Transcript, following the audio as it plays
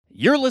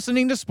You're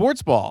listening to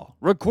Sports Ball,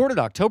 recorded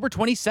October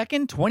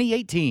 22nd,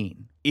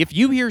 2018. If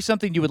you hear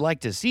something you would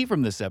like to see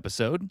from this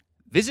episode,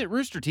 visit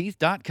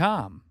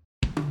roosterteeth.com.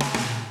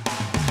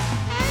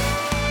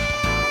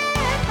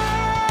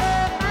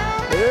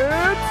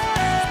 It's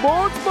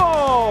Sports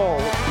Ball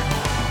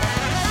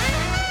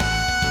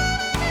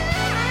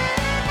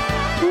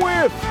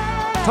with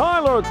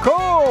Tyler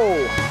Cole,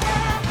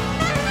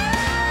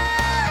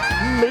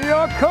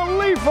 Mia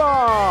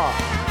Khalifa,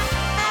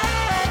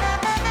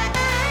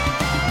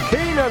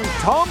 Keenan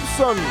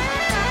Thompson,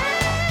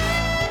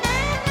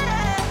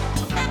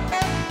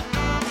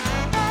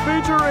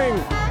 featuring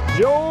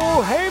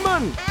Joel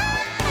Heyman,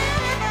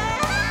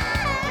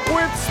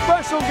 with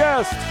special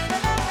guest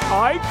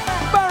Ike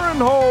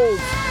Barinholtz,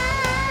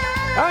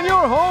 and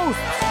your hosts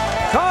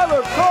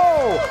Tyler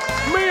Cole,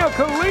 Mia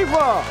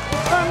Khalifa,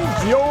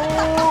 and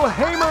Joel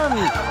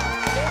Heyman.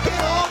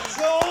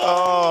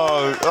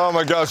 Oh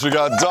my gosh, we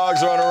got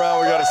dogs running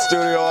around, we got a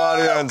studio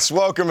audience.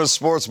 Welcome to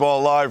Sports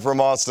Ball live from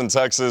Austin,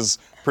 Texas.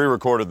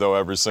 Pre-recorded, though,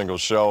 every single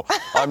show.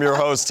 I'm your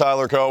host,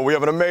 Tyler Coe. We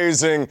have an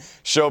amazing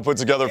show put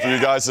together for you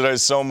guys today.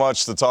 So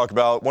much to talk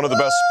about. One of the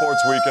best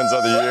sports weekends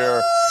of the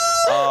year.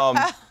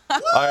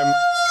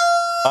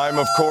 I'm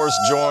of course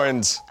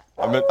joined.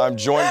 I'm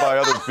joined by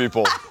other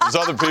people. There's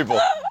other people.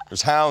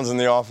 There's hounds in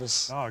the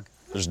office.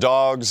 There's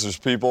dogs. There's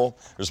people.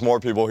 There's more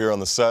people here on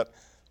the set.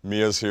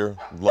 Mia's here.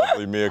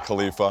 Lovely Mia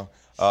Khalifa.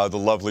 The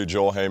lovely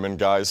Joel Heyman.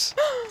 Guys,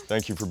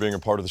 thank you for being a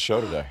part of the show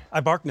today.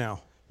 I bark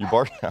now. You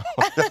bark now.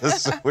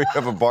 We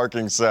have a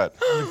barking set.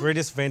 I'm the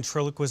greatest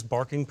ventriloquist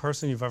barking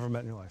person you've ever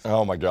met in your life.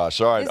 Oh my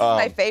gosh! All right. This is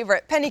my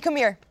favorite. Penny, come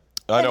here.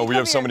 I know we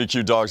have so many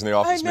cute dogs in the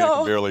office. Mia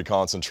can barely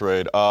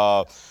concentrate.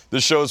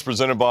 This show is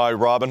presented by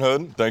Robin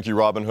Hood. Thank you,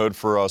 Robin Hood,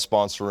 for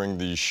sponsoring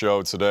the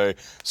show today.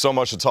 So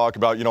much to talk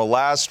about. You know,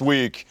 last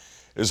week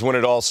is when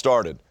it all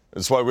started.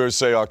 That's why we always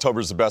say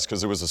October is the best,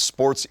 because it was a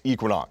sports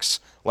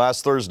equinox.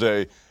 Last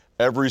Thursday,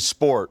 every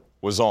sport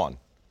was on.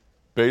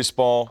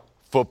 Baseball,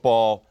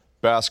 football,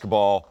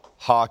 basketball,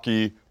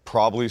 hockey,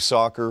 probably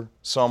soccer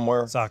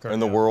somewhere in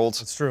the world.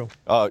 That's true.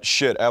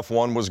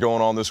 F1 was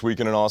going on this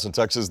weekend in Austin,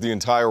 Texas. The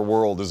entire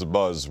world is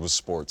abuzz with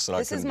sports. And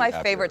this is my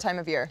favorite time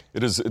of year.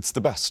 It is. It's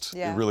the best.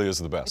 Yeah. It really is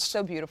the best. It's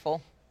so beautiful.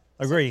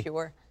 Agree. So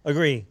pure.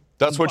 Agree.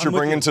 That's what you're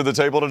bringing to the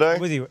table today? I'm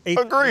with you.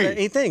 Agree.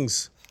 8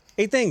 things.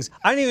 8 things.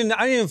 I didn't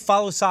even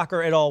follow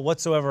soccer at all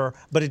whatsoever,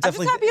 but it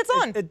definitely. I'm just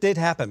happy it's on. It did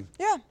happen.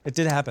 Yeah. It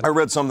did happen. I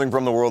read something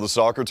from the world of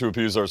soccer to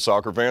appease our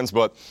soccer fans,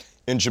 but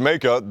in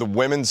Jamaica, the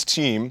women's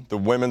team, the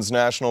women's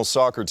national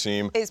soccer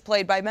team, is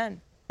played by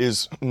men.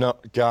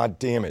 God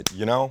damn it,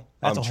 you know?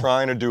 I'm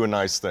trying to do a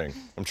nice thing.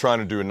 I'm trying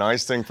to do a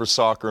nice thing for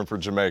soccer and for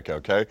Jamaica,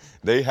 okay?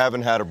 They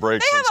haven't had a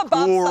break since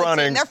Cool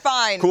Runnings. They're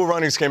fine. Cool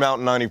Runnings came out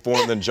in '94,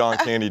 and then John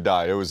Candy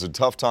died. It was a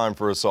tough time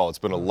for us all. It's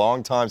been a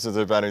long time since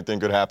they've had anything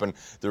good happen.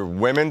 Their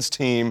women's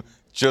team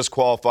just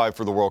qualified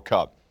for the World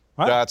Cup.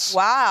 What? That's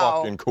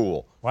fucking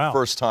cool. Wow.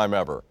 First time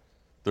ever.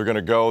 They're going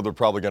to go. They're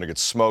probably going to get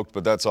smoked,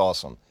 but that's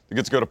awesome. They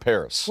get to go to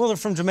Paris. Well, they're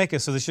from Jamaica,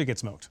 so they should get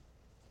smoked.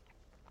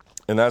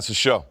 And that's the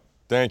show.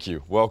 Thank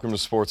you. Welcome to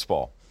Sports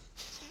Ball.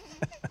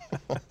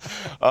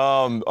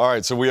 All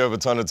right, so we have a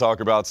ton to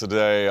talk about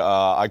today.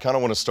 I kind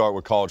of want to start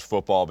with college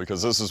football,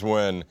 because this is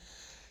when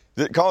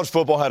college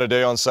football had a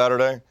day on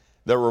Saturday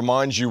that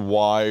reminds you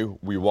why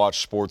we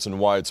watch sports and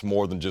why it's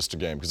more than just a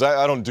game. Because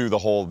I don't do the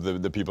whole,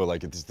 the people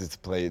like, it's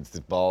play, it's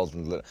the balls.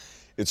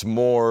 It's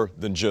more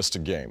than just a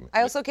game.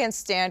 I also can't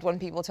stand when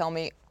people tell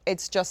me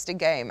it's just a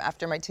game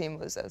after my team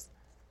loses.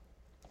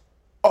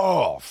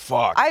 Oh,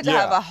 fuck. I had to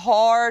have a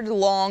hard,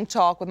 long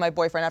talk with my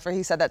boyfriend after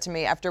he said that to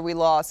me after we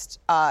lost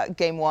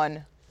game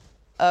 1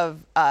 of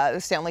the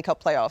Stanley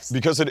Cup playoffs.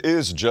 Because it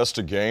is just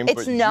a game.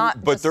 It's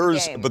not just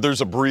a game. But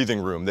there's a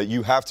breathing room that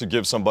you have to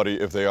give somebody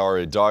if they are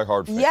a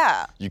diehard fan.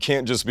 Yeah. You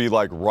can't just be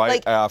like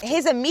after.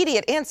 His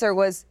immediate answer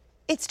was,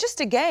 it's just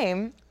a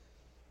game.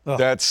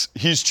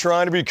 He's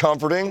trying to be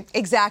comforting.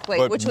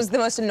 Exactly, which was the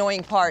most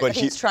annoying part. That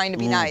he's trying to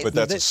be nice.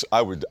 But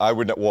I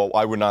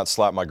would not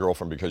slap my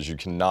girlfriend, because you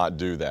cannot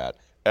do that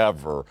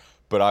ever.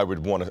 But I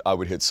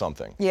would hit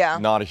something. Yeah.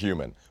 Not a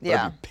human. But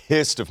I'd be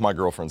pissed if my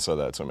girlfriend said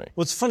that to me.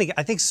 Well, it's funny.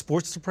 I think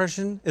sports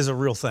depression is a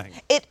real thing.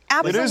 It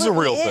absolutely is a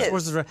real thing.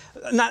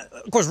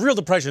 Of course, real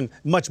depression,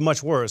 much,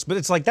 much worse. But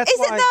it's like, that's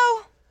why. Is it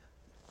though?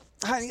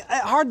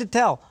 Hard to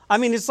tell. I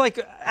mean, it's like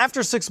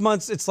after 6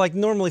 months, it's like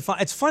normally fun.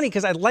 It's funny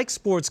because I like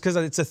sports because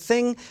it's a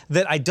thing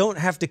that I don't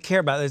have to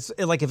care about. It's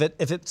like if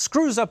it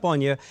screws up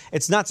on you,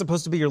 it's not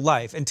supposed to be your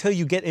life until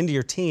you get into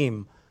your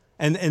team.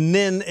 And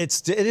then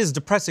it is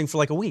depressing for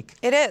like a week.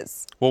 It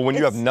is. Well, when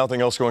you have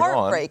nothing else going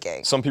heartbreaking.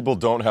 on, some people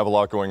don't have a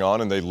lot going on,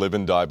 and they live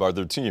and die by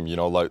their team. You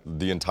know, like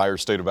the entire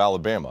state of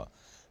Alabama.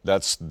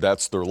 That's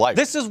their life.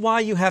 This is why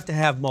you have to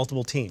have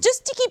multiple teams.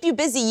 Just to keep you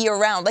busy year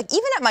round. Like,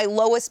 even at my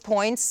lowest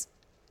points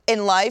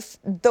in life,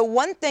 the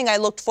one thing I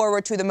looked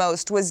forward to the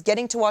most was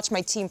getting to watch my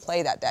team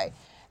play that day.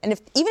 And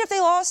even if they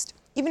lost,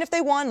 even if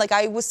they won, like,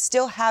 I was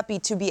still happy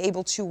to be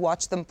able to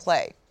watch them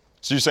play.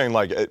 So you're saying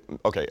like,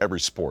 okay,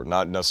 every sport,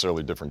 not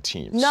necessarily different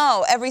teams.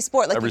 No, every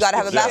sport. Like Every you got to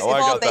have a sport. basketball, I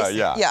got that.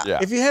 baseball. Yeah.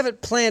 If you have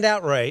it planned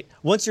out right,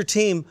 once your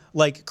team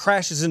like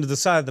crashes into the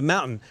side of the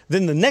mountain,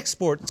 then the next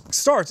sport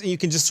starts, and you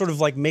can just sort of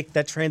like make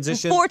that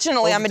transition.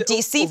 Fortunately, I'm a over to-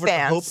 DC over to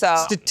fan, hope. so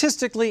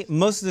Statistically,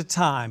 most of the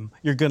time,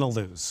 you're gonna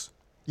lose.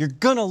 You're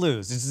gonna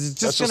lose. It's That's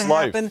just just gonna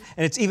life. happen,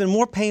 and it's even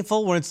more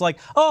painful when it's like,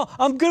 oh,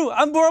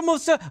 we're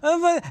almost,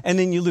 and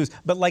then you lose.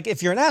 But like,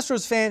 if you're an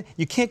Astros fan,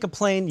 you can't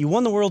complain. You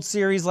won the World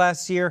Series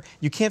last year.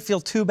 You can't feel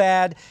too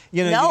bad.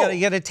 You know, No.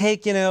 you gotta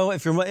take. You know,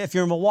 if you're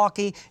in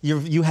Milwaukee,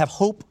 you have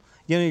hope.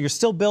 You know, you're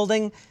still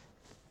building.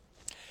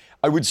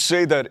 I would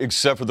say that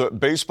except for the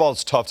baseball,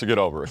 it's tough to get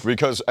over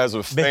because as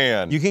a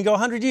fan, You can go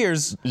 100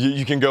 years.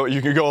 you can go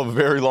a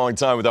very long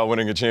time without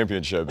winning a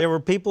championship. There were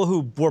people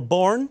who were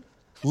born,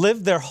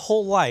 lived their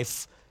whole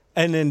life,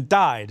 and then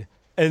died,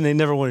 and they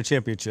never won a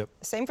championship.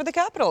 same for the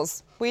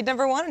Capitals. We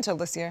never won until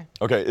this year.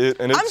 Okay,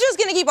 I'm just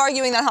going to keep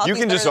arguing that hockey's you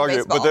can better just than argue,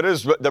 baseball.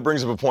 but that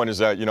brings up a point is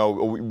that, you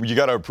know, you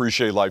got to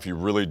appreciate life, you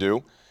really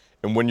do.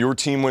 And when your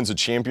team wins a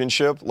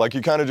championship, like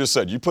you kind of just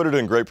said, you put it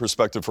in great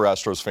perspective for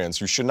Astros fans.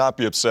 You should not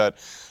be upset.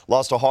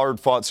 Lost a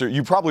hard-fought series.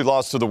 You probably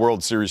lost to the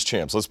World Series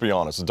champs, let's be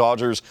honest. The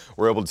Dodgers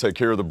were able to take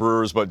care of the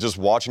Brewers, but just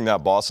watching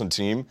that Boston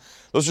team,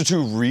 those are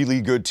two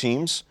really good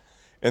teams.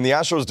 And the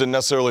Astros didn't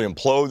necessarily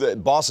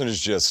implode. Boston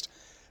is just,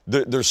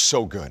 they're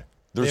so good.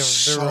 They're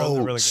so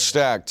really good.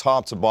 stacked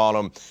top to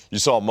bottom. You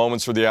saw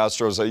moments for the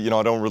Astros. You know,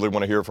 I don't really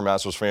want to hear from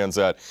Astros fans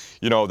that,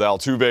 you know, the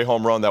Altuve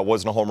home run, that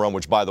wasn't a home run,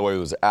 which, by the way,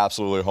 was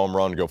absolutely a home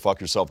run. Go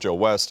fuck yourself, Joe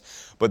West.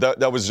 But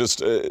that was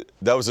just,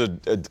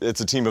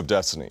 it's a team of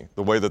destiny,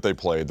 the way that they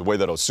played, the way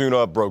that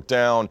Osuna broke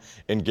down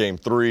in Game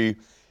 3,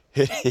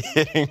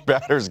 hitting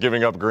batters,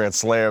 giving up a grand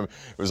slam.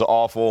 It was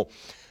awful.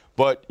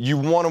 But you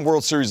won a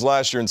World Series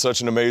last year in such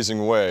an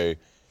amazing way.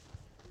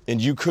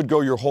 And you could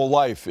go your whole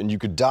life and you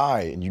could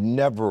die and you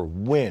never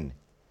win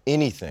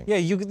anything. Yeah,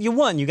 you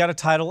won. You got a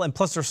title, and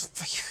plus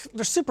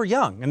they're super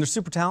young and they're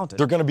super talented.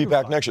 They're going to be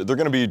back next year. They're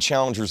going to be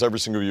challengers every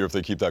single year if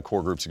they keep that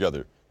core group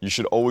together. You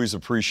should always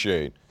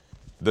appreciate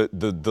the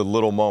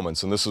little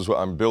moments. And this is what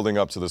I'm building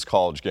up to this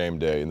college game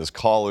day and this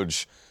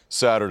college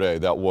Saturday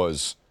that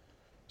was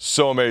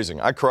so amazing.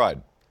 I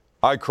cried.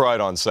 I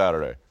cried on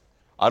Saturday.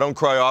 I don't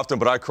cry often,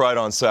 but I cried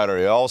on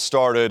Saturday. It all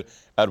started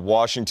at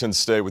Washington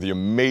State with the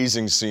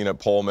amazing scene at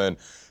Pullman.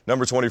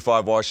 Number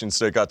 25, Washington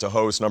State got to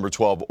host number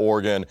 12,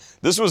 Oregon.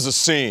 This was a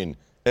scene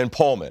in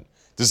Pullman.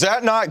 Does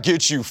that not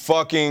get you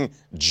fucking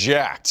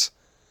jacked?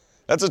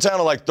 That's a town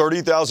of like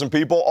 30,000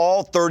 people.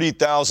 All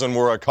 30,000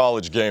 were at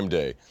College Game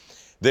Day.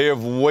 They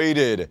have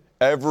waited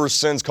ever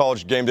since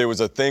College Game Day was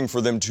a thing for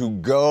them to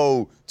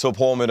go to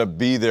Pullman to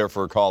be there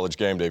for College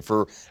Game Day,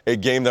 for a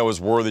game that was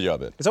worthy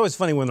of it. It's always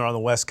funny when they're on the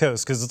West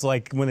Coast because it's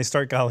like when they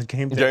start College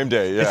Game Day. Game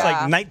Day, yeah. It's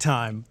like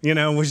nighttime, you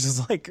know, which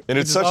is like. And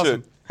it's such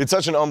awesome. it's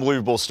such an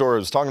unbelievable story. I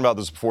was talking about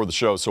this before the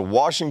show. So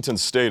Washington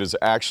State has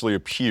actually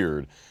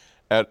appeared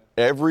at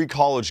every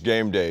College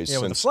Game Day with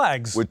since the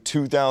flags.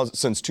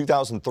 Since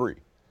 2003.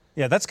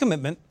 Yeah, that's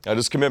commitment. That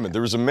is commitment.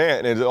 There was a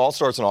man, and it all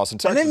starts in Austin,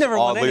 Texas. they've never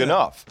won oddly any of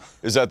enough,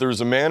 is that there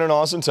was a man in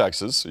Austin,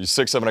 Texas. He's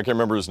 6'7", I can't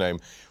remember his name,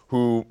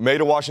 who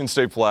made a Washington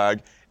State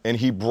flag, and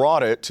he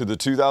brought it to the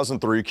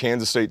 2003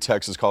 Kansas State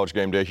Texas College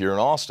Game Day here in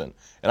Austin.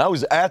 And I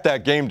was at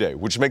that game day,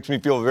 which makes me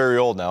feel very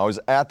old now. I was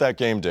at that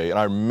game day, and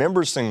I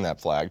remember seeing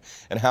that flag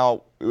and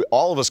how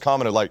all of us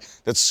commented, like,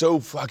 that's so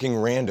fucking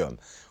random.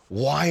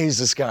 Why is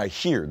this guy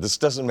here? This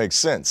doesn't make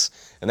sense.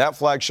 And that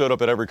flag showed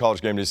up at every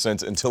College Game Day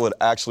since until it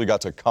actually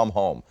got to come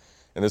home.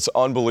 And it's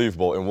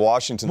unbelievable. And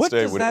Washington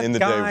State would end the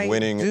day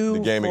winning the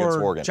game against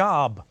Oregon.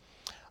 Job?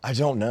 I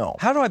don't know.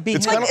 How do I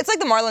beat him? It's like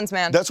the Marlins,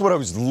 man. That's what I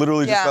was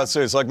literally just Yeah. about to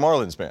say. It's like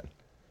Marlins Man.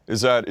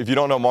 Is that if you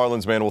don't know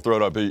Marlins Man, we'll throw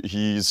it up.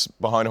 He's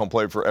behind home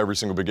plate for every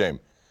single big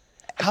game.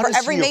 How For does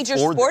every he major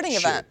afford sporting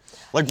that event. shit?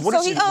 Like, what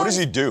does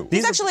he do?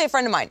 He's actually a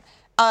friend of mine.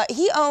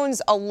 He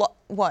owns a lot.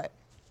 What?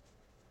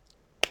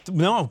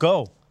 No,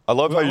 go. I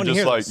love how I you wanna just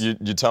hear like, this.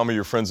 you tell me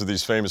you're friends with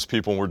these famous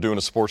people and we're doing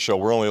a sports show.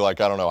 We're only like,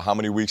 I don't know, how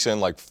many weeks in?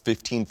 Like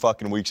 15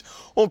 fucking weeks.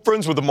 Well, I'm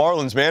friends with the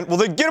Marlins, man. Well,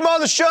 then get him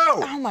on the show.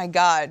 Oh my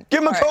God. Give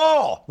him a All right.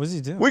 call. What does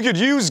he do? We could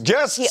use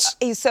guests.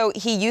 So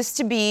he used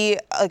to be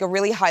like a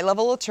really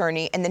high-level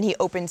attorney, and then he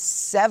opened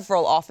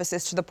several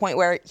offices to the point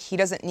where he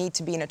doesn't need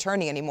to be an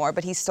attorney anymore,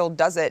 but he still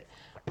does it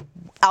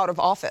out of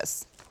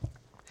office.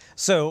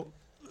 So.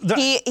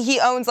 He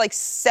owns like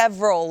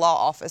several law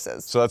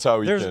offices. So that's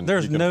how he There's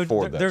can no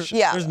afford that there's, shit.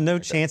 Yeah. there's no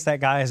chance that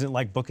guy isn't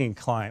like booking a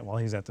client while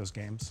he's at those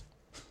games.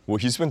 Well,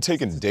 he's been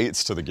taking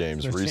dates to the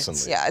games There's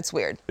recently. Yeah, it's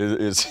weird. It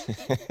is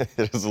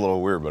it is a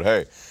little weird, but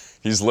hey,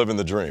 he's living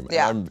the dream.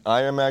 Yeah. And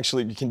I am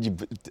actually, can you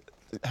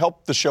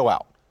help the show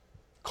out?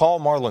 Call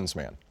Marlins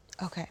Man.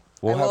 Okay.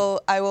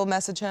 We'll I will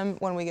message him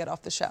when we get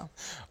off the show.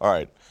 All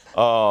right.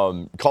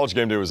 College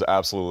Game Day was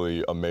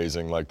absolutely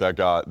amazing. Like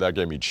that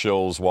gave me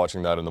chills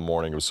watching that in the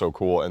morning. It was so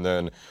cool. And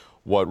then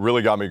what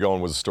really got me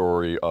going was the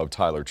story of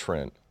Tyler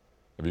Trent.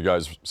 Have you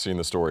guys seen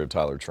the story of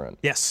Tyler Trent?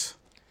 Yes.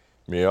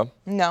 Mia?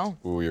 No.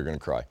 Ooh, you're going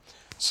to cry.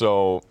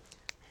 So,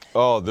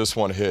 this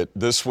one hit.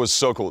 This was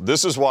so cool.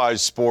 This is why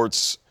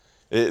sports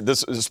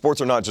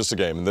Sports are not just a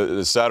game.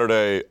 The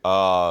Saturday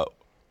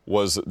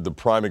was the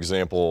prime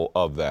example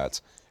of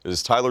that.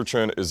 Tyler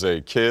Trent is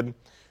a kid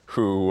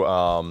who,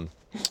 a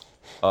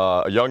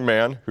young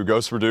man who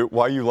goes to Purdue.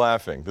 Why are you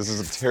laughing? This is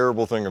a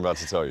terrible thing I'm about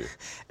to tell you.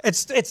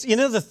 It's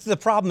the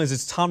problem is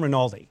it's Tom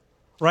Rinaldi.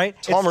 Right?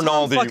 Tom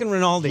Rinaldi, fucking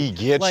Rinaldi. He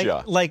gets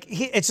you.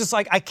 It's just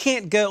like I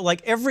can't go.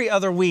 Like every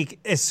other week,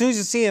 as soon as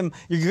you see him,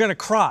 you're gonna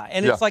cry.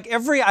 And it's like I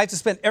have to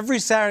spend every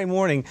Saturday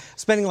morning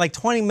spending like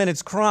 20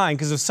 minutes crying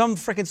because of some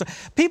freaking.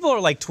 People are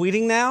like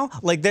tweeting now,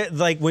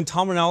 like when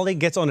Tom Rinaldi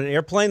gets on an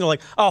airplane, they're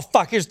like, "Oh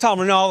fuck, here's Tom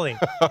Rinaldi."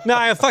 Now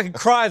I fucking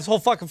cry this whole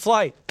fucking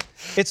flight.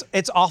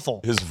 It's awful.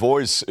 His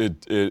voice,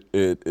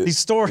 these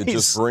stories, it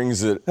just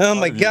brings it. Oh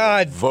my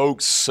God!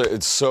 Evokes.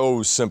 It's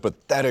so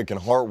sympathetic and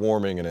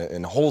heartwarming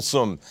and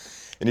wholesome.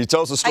 And he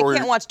tells the story. I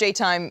can't watch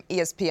daytime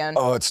ESPN.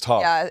 Oh, it's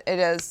tough. Yeah, it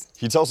is.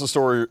 He tells the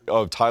story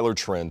of Tyler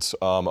Trent,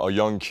 a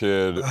young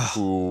kid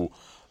who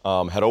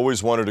had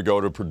always wanted to go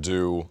to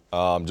Purdue,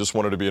 just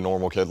wanted to be a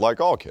normal kid like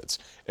all kids,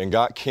 and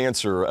got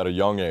cancer at a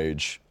young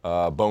age,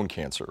 bone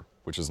cancer,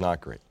 which is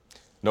not great.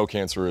 No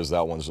cancer is,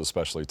 that one's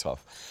especially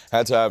tough.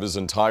 Had to have his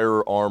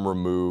entire arm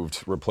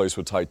removed, replaced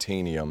with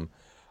titanium,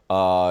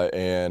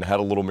 and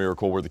had a little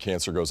miracle where the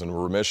cancer goes into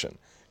remission.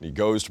 And he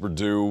goes to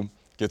Purdue,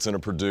 gets into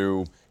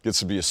Purdue, gets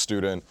to be a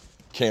student,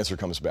 cancer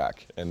comes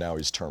back, and now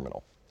he's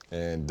terminal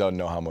and doesn't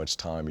know how much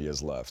time he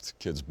has left.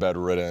 Kid's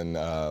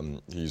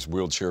bedridden, he's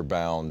wheelchair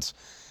bound,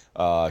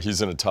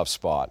 he's in a tough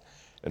spot.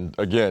 And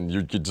again,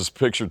 you could just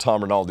picture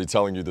Tom Rinaldi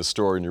telling you this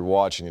story and you're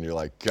watching and you're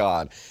like,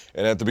 God.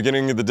 And at the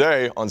beginning of the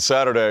day, on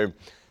Saturday,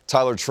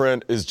 Tyler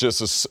Trent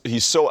is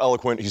he's so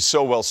eloquent, he's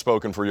so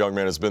well-spoken for a young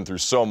man, has been through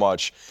so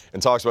much,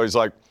 and talks about, he's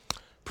like,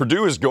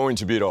 Purdue is going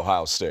to beat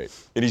Ohio State.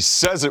 And he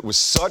says it with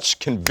such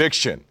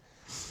conviction.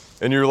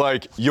 And you're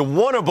like, you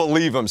want to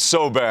believe him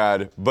so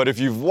bad, but if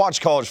you've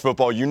watched college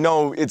football, you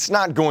know it's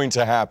not going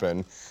to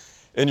happen.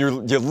 And you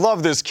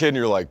love this kid, and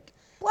you're like,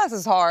 bless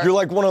his heart. You're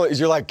like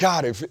you're like,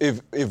 God,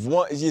 if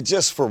one,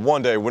 just for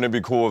one day, wouldn't it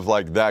be cool if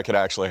like that could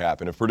actually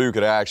happen? If Purdue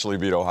could actually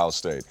beat Ohio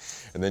State.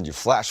 And then you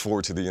flash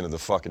forward to the end of the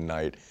fucking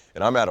night,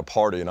 and I'm at a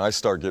party, and I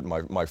start getting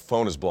my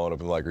phone is blowing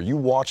up, and like, are you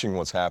watching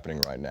what's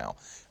happening right now?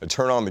 I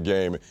turn on the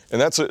game,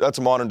 and that's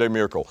a modern day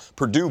miracle.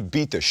 Purdue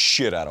beat the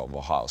shit out of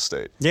Ohio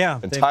State. Yeah.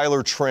 And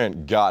Tyler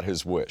Trent got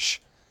his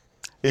wish.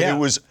 Yeah.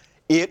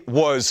 It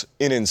was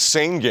an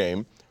insane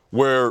game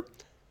where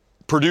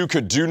Purdue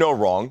could do no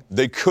wrong.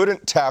 They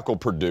couldn't tackle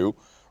Purdue.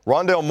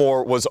 Rondale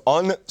Moore was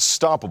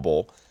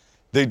unstoppable.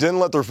 They didn't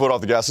let their foot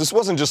off the gas. This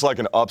wasn't just like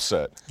an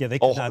upset. Yeah, they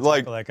could not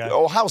tackle that guy.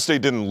 Ohio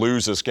State didn't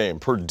lose this game.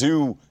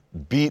 Purdue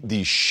beat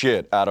the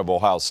shit out of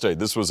Ohio State.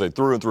 This was a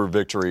through-and-through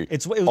victory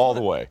all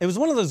the way. It was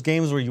one of those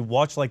games where you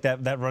watch like that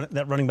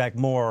running back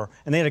Moore,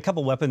 and they had a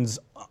couple weapons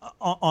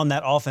on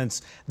that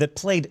offense that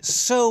played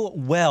so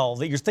well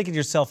that you're thinking to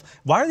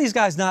yourself, why are these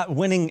guys not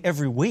winning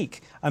every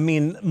week? I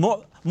mean,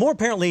 Moore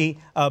apparently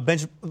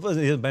bench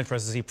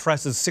presses. He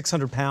presses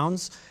 600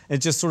 pounds.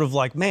 It's just sort of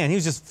like, man, he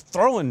was just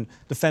throwing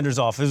defenders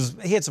off.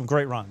 He had some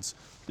great runs.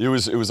 It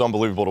was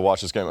unbelievable to watch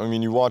this game. I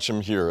mean, you watch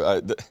him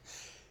here.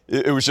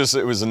 It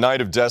was a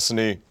night of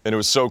destiny, and it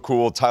was so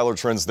cool. Tyler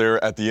Trent's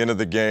there at the end of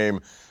the game.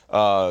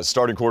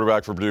 Starting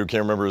quarterback for Purdue,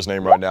 can't remember his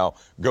name right now,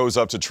 goes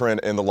up to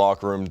Trent in the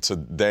locker room to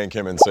thank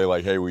him and say,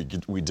 like, hey, we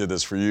did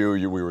this for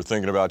you. We were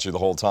thinking about you the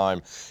whole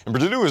time. And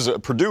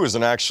Purdue is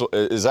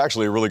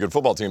actually a really good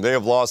football team. They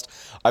have lost,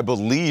 I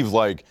believe,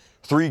 like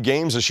 3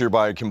 games this year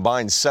by a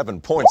combined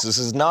 7 points. This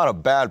is not a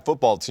bad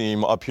football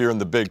team up here in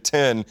the Big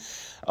Ten.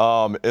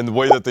 And the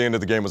way that they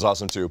ended the game was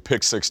awesome, too.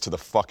 Pick 6 to the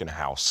fucking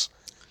house.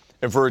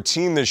 And for a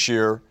team this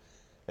year,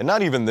 and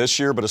not even this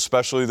year, but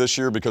especially this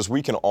year, because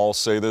we can all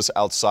say this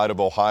outside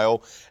of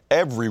Ohio,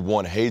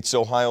 everyone hates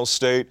Ohio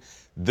State.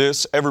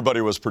 Everybody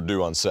was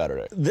Purdue on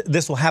Saturday.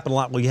 This will happen a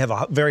lot when you have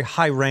a very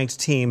high-ranked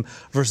team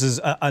versus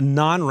a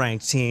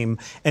non-ranked team,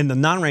 and the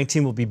non-ranked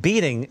team will be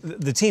beating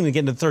the team and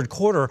get into the third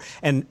quarter,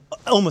 and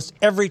almost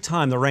every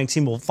time the ranked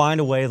team will find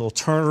a way, they'll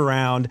turn it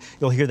around.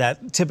 You'll hear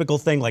that typical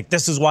thing like,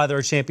 this is why they're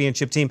a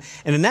championship team.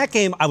 And in that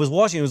game, I was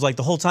watching, it was like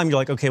the whole time you're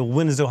like, okay, well,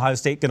 when is Ohio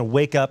State going to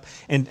wake up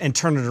and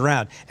turn it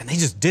around? And they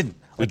just didn't.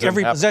 Like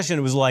every possession,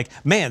 it was like,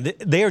 man,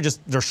 they're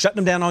shutting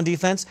them down on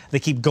defense. They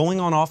keep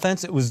going on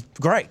offense. It was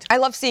great. I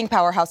love seeing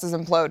powerhouses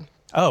implode.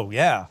 Oh,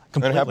 yeah.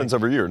 Completely. It happens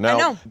every year.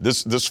 Now,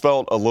 this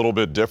felt a little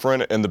bit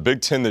different, and the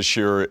Big Ten this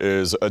year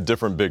is a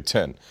different Big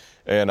Ten.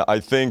 And I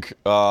think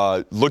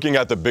looking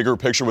at the bigger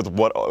picture with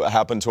what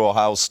happened to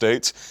Ohio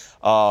State,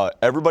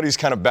 everybody's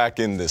kind of back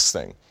in this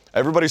thing.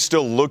 Everybody's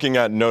still looking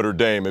at Notre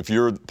Dame. If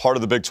you're part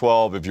of the Big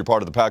 12, if you're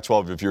part of the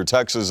Pac-12, if you're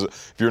Texas,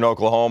 if you're in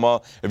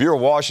Oklahoma, if you're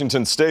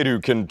Washington State who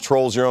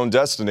controls your own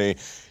destiny,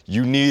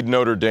 you need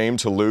Notre Dame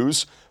to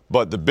lose.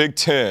 But the Big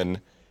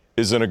Ten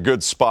is in a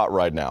good spot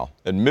right now,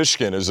 and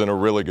Michigan is in a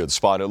really good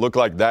spot. It looked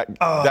like that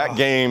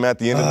game at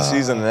the end of the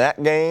season,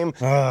 that game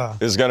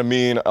is going to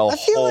mean a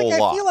whole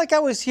lot. I feel like I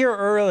was here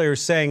earlier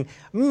saying,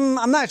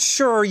 I'm not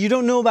sure. You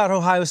don't know about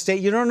Ohio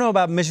State. You don't know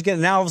about Michigan.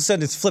 And now all of a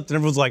sudden it's flipped, and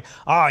everyone's like,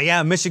 oh,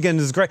 yeah, Michigan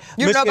is great.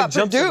 You Michigan know about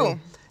Purdue.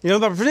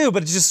 about Purdue,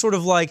 but it's just sort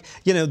of like,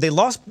 they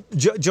lost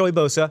Joey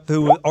Bosa,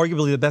 who was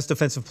arguably the best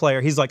defensive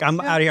player. He's like, I'm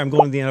out of here, I'm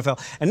going to the NFL.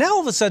 And now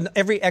all of a sudden,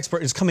 every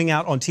expert is coming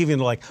out on TV and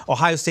they're like,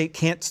 Ohio State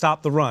can't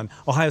stop the run.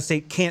 Ohio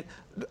State can't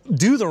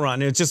do the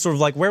run. And it's just sort of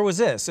like, where was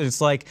this? And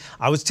it's like,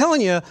 I was telling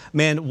you,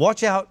 man,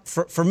 watch out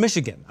for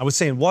Michigan. I was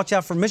saying, watch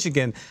out for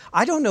Michigan.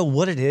 I don't know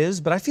what it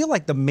is, but I feel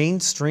like the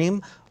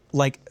mainstream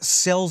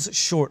sells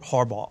short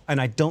Harbaugh, and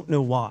I don't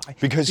know why.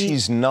 Because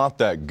he's not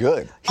that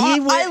good. I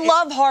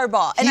love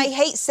Harbaugh, and I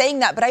hate saying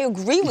that, but I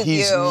agree with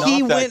you.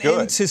 He went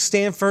into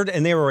Stanford,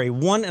 and they were a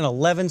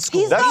 1-11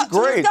 school. That's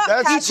great.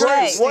 That's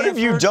great. What have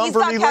you done for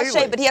me lately? He's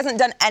got cachet, but he hasn't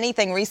done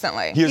anything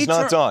recently. He has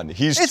not done.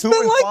 He's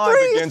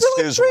 2-5 against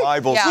his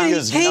rivals. Yeah.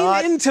 He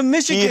came into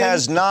Michigan. He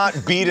has not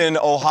beaten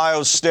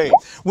Ohio State.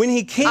 When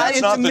he came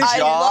into Michigan,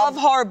 I love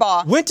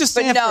Harbaugh. Went to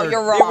Stanford. But no,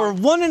 you're wrong.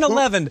 They were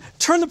 1-11.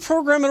 Turned the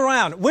program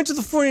around. Went to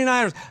the 49ers.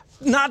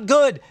 Not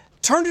good.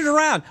 Turned it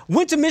around.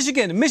 Went to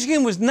Michigan.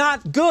 Michigan was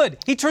not good.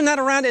 He turned that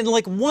around in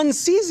one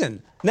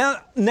season.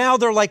 Now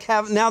they're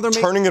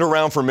turning it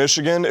around for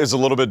Michigan is a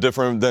little bit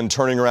different than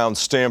turning around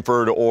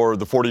Stanford or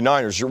the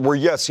 49ers. Where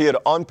yes, he had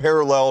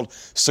unparalleled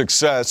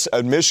success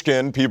at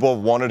Michigan.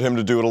 People wanted him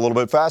to do it a little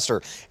bit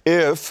faster.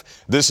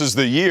 If this is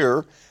the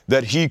year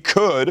that he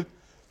could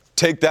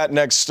take that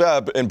next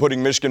step in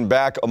putting Michigan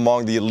back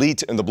among the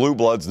elite and the blue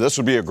bloods, this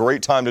would be a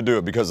great time to do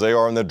it because they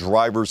are in the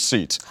driver's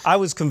seat. I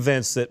was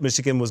convinced that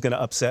Michigan was going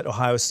to upset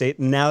Ohio State.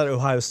 Now that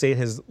Ohio State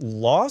has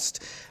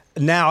lost,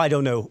 now I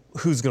don't know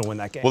who's going to win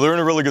that game. Well, they're in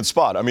a really good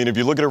spot. I mean, if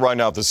you look at it right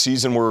now, if the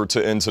season were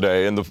to end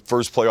today, and the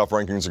first playoff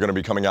rankings are going to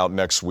be coming out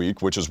next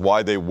week, which is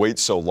why they wait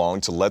so long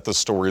to let the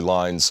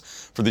storylines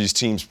for these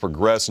teams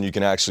progress and you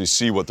can actually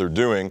see what they're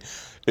doing.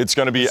 It's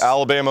going to be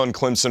Alabama and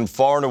Clemson,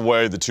 far and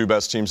away the two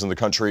best teams in the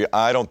country.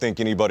 I don't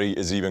think anybody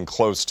is even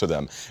close to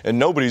them. And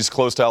nobody's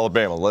close to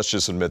Alabama. Let's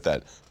just admit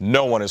that.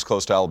 No one is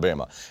close to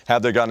Alabama.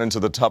 Have they gotten into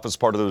the toughest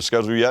part of their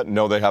schedule yet?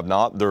 No, they have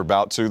not. They're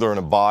about to. They're in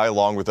a bye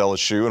along with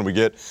LSU. And we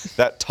get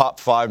that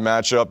top 5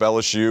 matchup,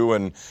 LSU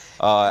and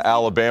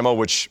Alabama,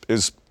 which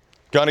is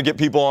going to get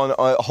people on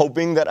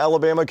hoping that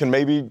Alabama can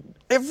maybe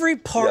every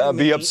part of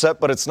be upset,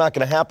 but it's not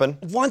going to happen.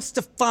 Wants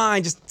to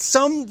find just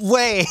some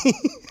way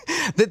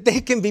that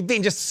they can be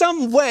beaten, just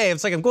some way.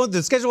 It's like I'm going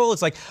through the schedule.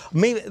 It's like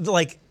maybe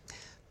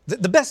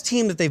the best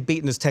team that they've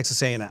beaten is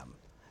Texas A&M.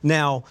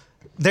 Now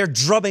they're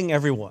drubbing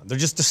everyone. They're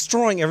just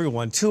destroying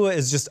everyone. Tua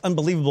is just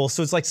unbelievable.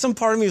 So it's like some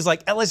part of me is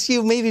like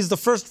LSU maybe is the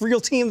first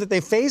real team that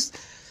they faced.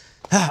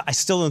 I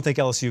still don't think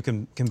LSU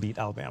can beat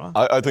Alabama.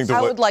 I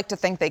would like to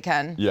think they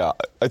can. Yeah,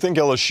 I think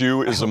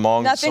LSU is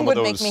among Nothing some of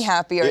those. Nothing would make me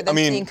happier than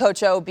seeing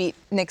Coach O beat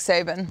Nick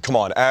Saban. Come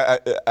on,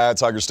 at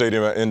Tiger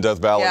Stadium in Death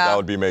Valley, that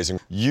would be amazing.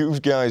 You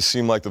guys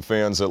seem like the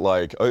fans that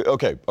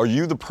okay, are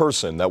you the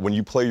person that when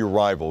you play your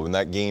rival and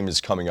that game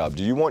is coming up,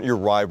 do you want your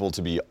rival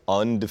to be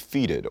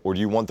undefeated or do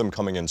you want them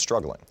coming in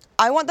struggling?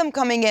 I want them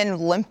coming in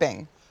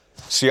limping.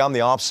 See, I'm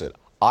the opposite.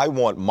 I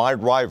want my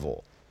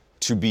rival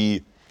to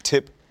be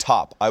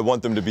tip-top. I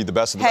want them to be the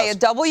best of the best. Hey, a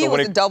W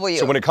is a W.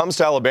 So when it comes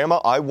to Alabama,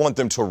 I want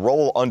them to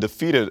roll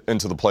undefeated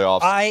into the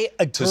playoffs. I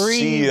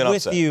agree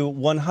with you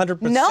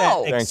 100%.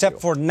 No. Except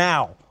for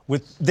now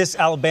with this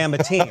Alabama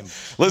team.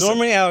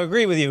 Normally I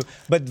agree with you,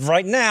 but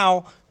right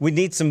now we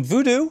need some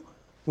voodoo.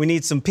 We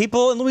need some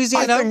people in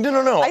Louisiana.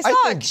 No. I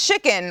saw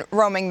Chicken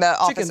roaming the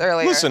office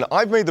earlier. Listen,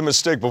 I've made the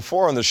mistake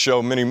before on the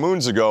show many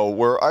moons ago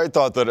where I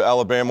thought that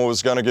Alabama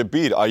was going to get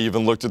beat. I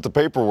even looked at the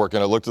paperwork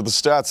and I looked at the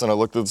stats and I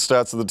looked at the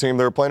stats of the team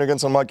they were playing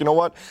against. I'm like, you know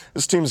what?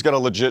 This team's got a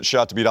legit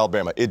shot to beat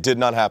Alabama. It did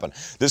not happen.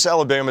 This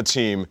Alabama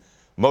team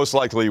most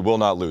likely will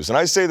not lose. And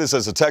I say this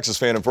as a Texas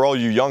fan, and for all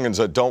you youngins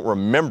that don't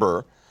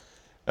remember,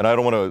 and I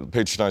don't want to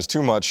patronize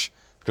too much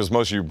because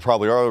most of you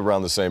probably are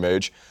around the same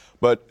age,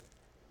 but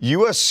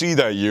USC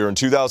that year in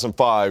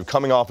 2005,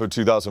 coming off of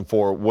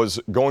 2004, was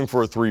going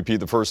for a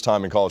three-peat the first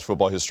time in college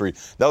football history.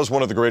 That was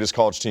one of the greatest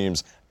college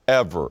teams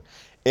ever.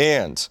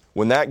 And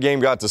when that game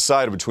got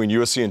decided between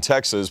USC and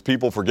Texas,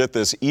 people forget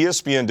this,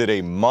 ESPN did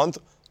a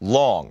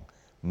month-long,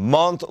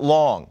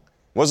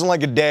 wasn't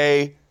like a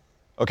day,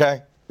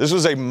 okay? This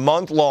was a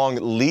month-long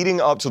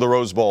leading up to the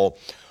Rose Bowl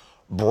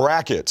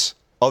bracket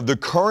of the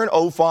current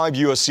 05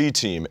 USC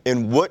team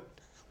and what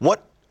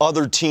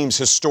other teams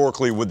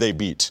historically would they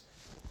beat?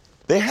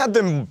 They had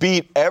them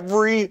beat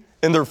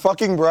in their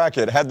fucking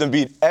bracket, had them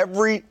beat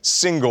every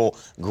single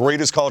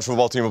greatest college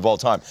football team of all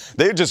time.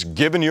 They had just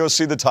given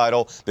USC the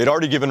title. They'd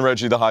already given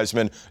Reggie the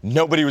Heisman.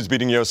 Nobody was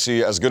beating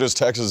USC as good as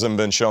Texas and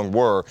Ben Chung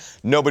were.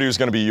 Nobody was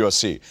going to be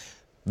USC.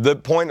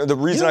 The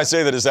reason I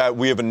say that is that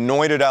we have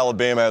anointed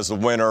Alabama as the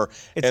winner,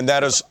 and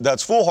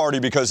that's foolhardy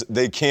because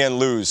they can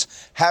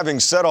lose. Having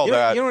said all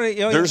that,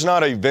 there's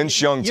not a Vince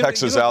Young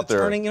Texas out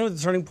there. You know what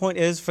the turning point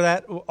is for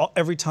that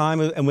every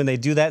time, and when they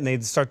do that and they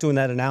start doing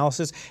that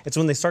analysis, it's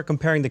when they start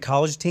comparing the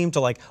college team to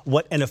like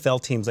what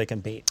NFL teams they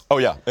can beat. Oh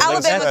yeah,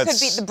 Alabama could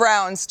beat the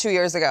Browns 2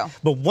 years ago.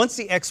 But once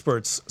the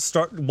experts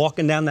start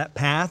walking down that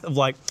path of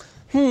like,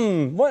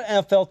 what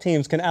NFL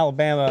teams can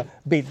Alabama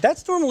beat?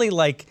 That's normally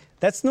like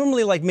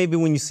maybe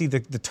when you see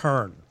the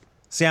turn.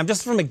 See, I'm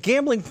just from a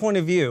gambling point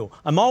of view.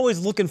 I'm always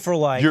looking for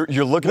like.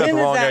 You're looking at the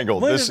wrong angle.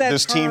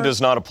 This team turn? does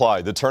not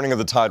apply. The turning of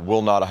the tide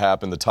will not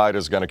happen. The tide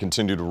is going to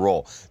continue to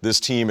roll. This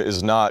team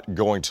is not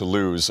going to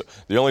lose.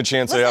 The only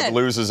chance they have to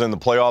lose is in the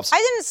playoffs. I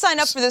didn't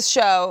sign up for this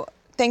show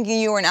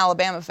thinking you were an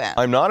Alabama fan.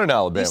 I'm not an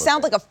Alabama fan. You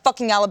sound like a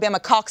fucking Alabama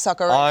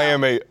cocksucker right now.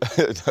 Am a.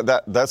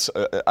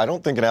 I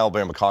don't think an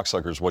Alabama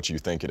cocksucker is what you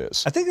think it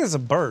is. I think it's a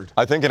bird.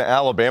 I think an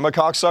Alabama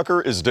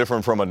cocksucker is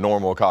different from a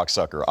normal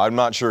cocksucker. I'm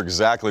not sure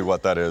exactly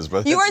what that is,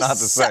 but it's not the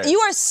same. You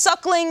are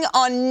suckling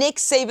on Nick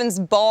Saban's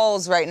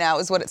balls right now,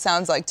 is what it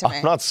sounds like to me.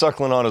 I'm not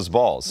suckling on his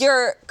balls.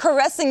 You're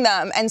caressing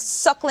them and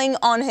suckling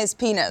on his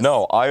penis.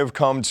 No, I have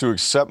come to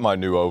accept my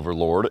new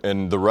overlord,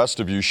 and the rest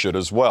of you should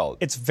as well.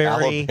 It's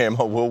very.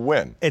 Alabama will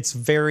win. It's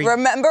very.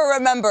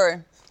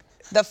 Remember,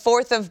 the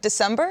 4th of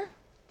December?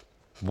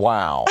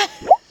 Wow.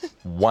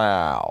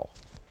 Wow.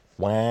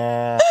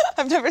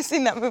 I've never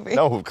seen that movie.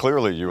 No,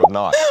 clearly you have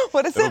not.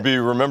 What is it? It'll be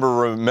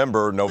Remember,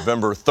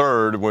 November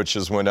 3rd, which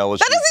is when LSU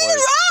That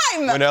doesn't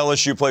even rhyme! When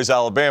LSU plays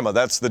Alabama.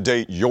 That's the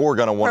date you're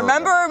going to want to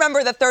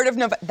Remember the 3rd of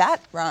November.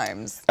 That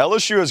rhymes.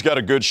 LSU has got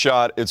a good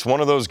shot. It's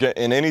one of those games,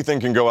 and anything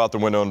can go out the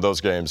window in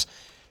those games.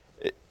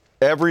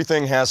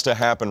 Everything has to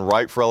happen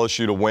right for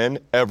LSU to win.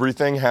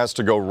 Everything has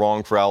to go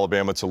wrong for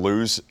Alabama to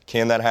lose.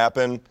 Can that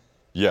happen?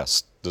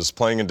 Yes. Does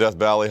playing in Death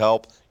Valley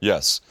help?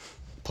 Yes.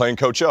 Playing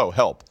Coach O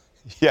help?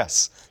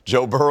 Yes.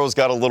 Joe Burrow's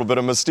got a little bit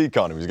of mystique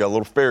on him. He's got a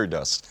little fairy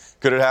dust.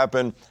 Could it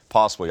happen?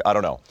 Possibly. I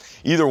don't know.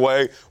 Either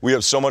way, we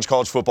have so much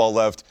college football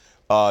left.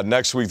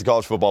 Next week, the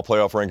college football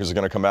playoff rankings are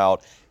going to come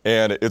out,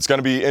 and it's going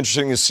to be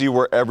interesting to see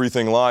where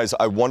everything lies.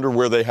 I wonder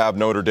where they have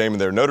Notre Dame in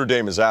there. Notre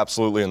Dame is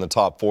absolutely in the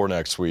top 4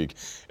 next week,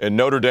 and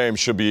Notre Dame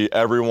should be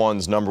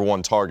everyone's number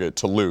 1 target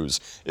to lose.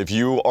 If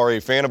you are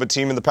a fan of a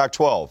team in the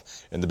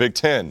Pac-12, in the Big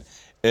Ten,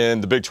 in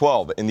the Big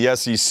 12, in the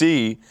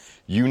SEC,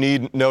 you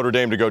need Notre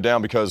Dame to go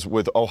down, because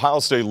with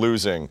Ohio State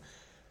losing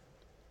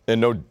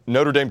and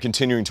Notre Dame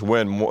continuing to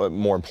win,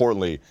 more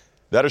importantly,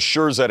 that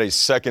assures that a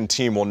second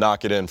team will not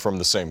get in from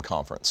the same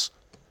conference.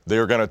 They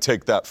are going to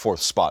take that 4th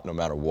spot no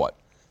matter what.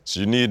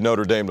 So you need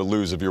Notre Dame to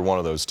lose if you're one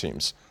of those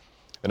teams.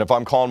 And if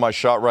I'm calling my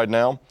shot right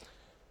now,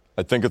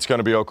 I think it's going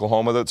to be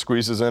Oklahoma that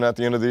squeezes in at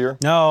the end of the year.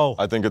 No.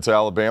 I think it's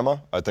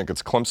Alabama. I think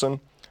it's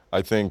Clemson.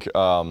 I think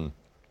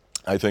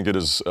it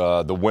is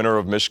the winner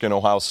of Michigan,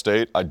 Ohio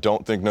State. I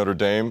don't think Notre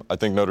Dame. I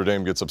think Notre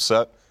Dame gets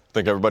upset. I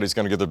think everybody's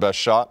going to get their best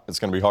shot. It's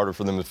going to be harder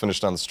for them to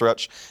finish down the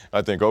stretch.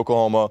 I think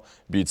Oklahoma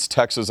beats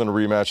Texas in a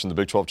rematch in the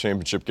Big 12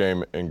 championship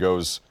game and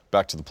goes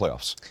back to the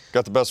playoffs.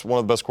 Got one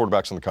of the best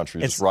quarterbacks in the country.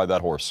 Just ride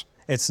that horse.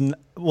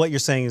 What you're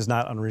saying is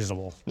not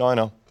unreasonable. No, I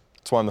know.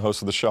 That's why I'm the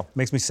host of the show.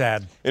 Makes me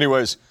sad.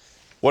 Anyways,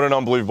 what an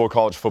unbelievable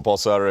college football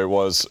Saturday it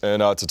was.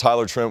 And to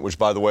Tyler Trent, which,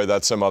 by the way,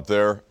 that's him up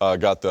there,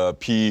 got the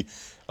P.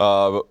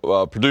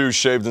 Purdue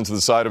shaved into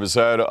the side of his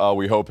head.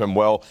 We hope him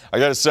well. I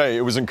got to say,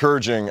 it was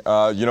encouraging.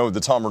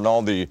 The Tom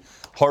Rinaldi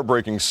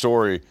heartbreaking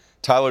story.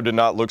 Tyler did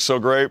not look so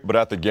great, but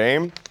at the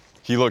game,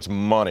 he looked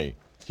money.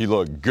 He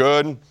looked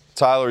good.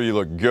 Tyler, you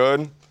looked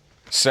good.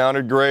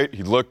 Sounded great.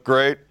 He looked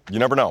great. You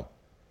never know.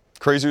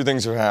 Crazier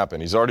things have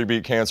happened. He's already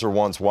beat cancer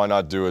once. Why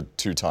not do it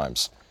 2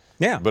 times?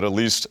 Yeah. But at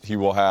least he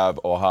will have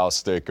Ohio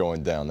State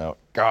going down. Now,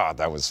 God,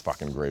 that was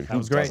fucking great.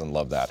 Who doesn't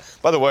love that?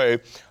 By the way,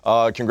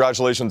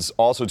 congratulations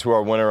also to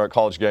our winner at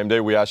College Game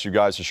Day. We asked you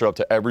guys to show up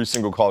to every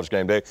single College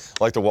Game Day,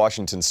 like the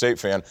Washington State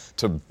fan,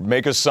 to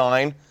make a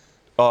sign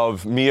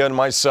of Mia and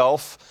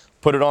myself.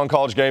 Put it on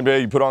College Game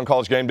Day. You put it on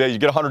College Game Day, you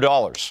get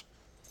 $100.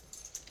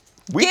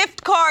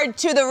 Gift card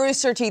to the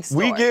Rooster Teeth store.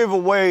 We give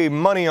away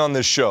money on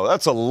this show.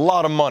 That's a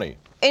lot of money.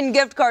 In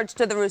gift cards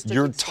to the Rooster Teeth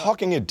store. You're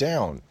talking it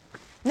down.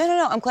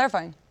 No, I'm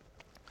clarifying.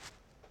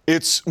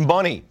 It's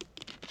money.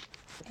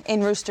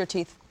 In Rooster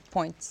Teeth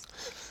points.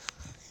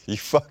 You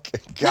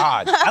fucking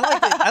God.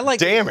 I like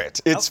Damn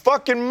it. It's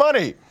fucking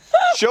money.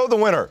 Show the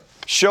winner.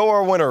 Show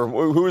our winner.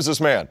 Who is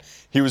this man?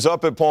 He was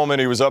up at Pullman.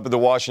 He was up at the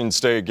Washington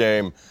State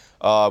game.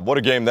 What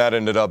a game that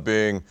ended up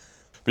being.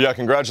 But yeah,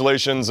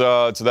 congratulations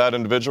to that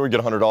individual. You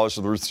get $100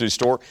 to the Rooster Teeth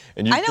store.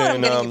 And you I know what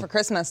I'm getting you for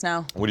Christmas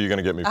now. What are you going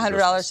to get me for $100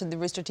 Christmas? to the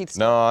Rooster Teeth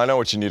store. No, I know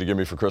what you need to get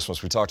me for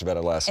Christmas. We talked about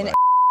it last night.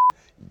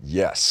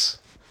 Yes.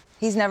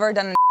 He's never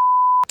done an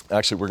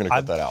Actually, we're going to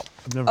cut that out.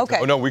 Okay.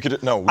 Oh, no, we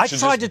could. No, we I should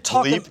tried just to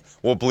talk bleep.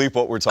 We'll bleep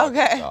what we're talking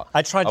about.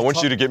 I tried to I want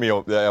talk- you to get me.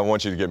 I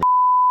want you to get me.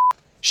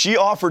 She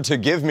offered to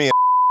give me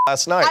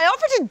last night. I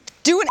offered to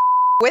do an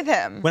with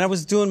him. When I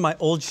was doing my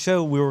old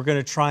show, we were going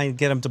to try and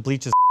get him to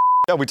bleach his.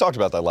 Yeah, we talked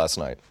about that last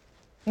night.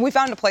 We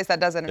found a place that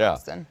does it in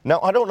Austin. Now,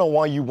 I don't know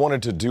why you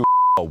wanted to do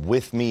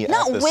with me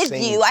Not at the with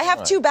same you. I have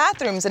time. 2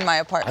 bathrooms in my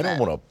apartment. I don't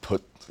want to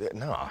put.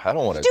 No, I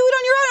don't want to. Do it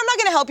on your own. I'm not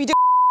going to help you do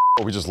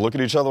We just look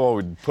at each other while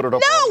we put it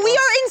up. No, we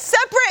are in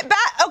separate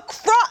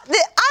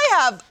I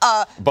have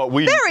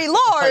very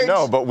large. I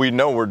know, but we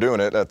know we're doing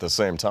it at the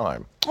same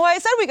time. Well, I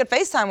said we could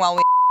FaceTime while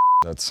we.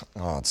 It's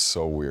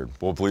so weird.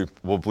 We'll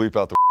bleep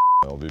out the.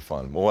 It'll be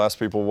fun. We'll ask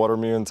people, what are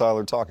me and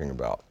Tyler talking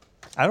about?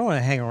 I don't want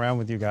to hang around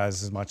with you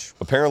guys as much.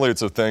 Apparently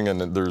it's a thing,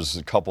 and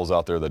there's couples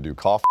out there that do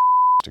cough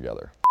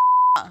together.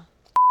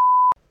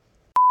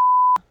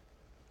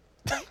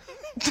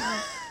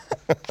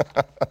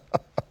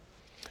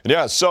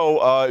 Yeah,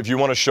 so if you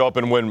want to show up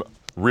and win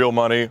real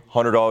money,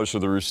 $100 for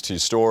the Rooster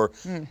Teeth store.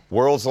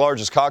 World's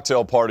largest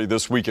cocktail party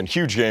this weekend.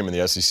 Huge game in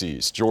the SEC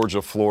East.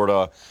 Georgia,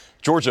 Florida.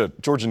 Georgia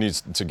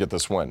needs to get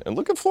this win. And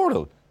look at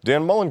Florida.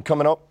 Dan Mullen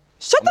coming up.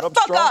 Shut the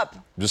fuck up.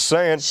 Just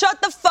saying.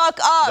 Shut the fuck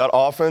up. That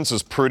offense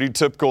is pretty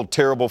typical,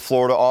 terrible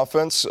Florida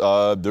offense.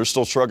 They're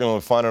still struggling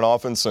to find an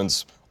offense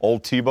since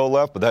old Tebow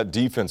left, but that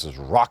defense is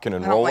rocking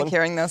and rolling. I don't like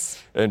hearing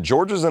this. And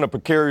Georgia's in a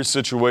precarious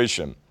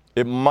situation.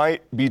 It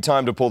might be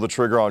time to pull the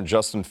trigger on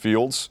Justin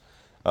Fields.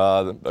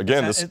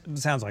 It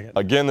sounds like it.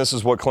 Again, this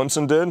is what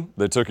Clemson did.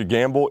 They took a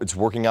gamble. It's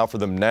working out for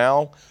them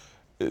now.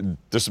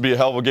 This would be a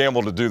hell of a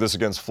gamble to do this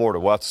against Florida.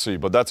 We'll have to see.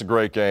 But that's a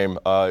great game.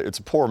 It's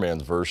a poor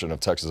man's version of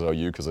Texas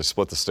OU because they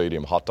split the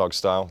stadium hot dog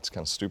style. It's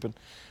kind of stupid.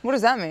 What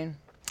does that mean?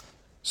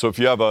 So if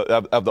you have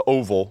the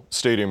oval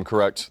stadium,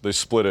 correct, they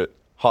split it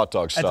hot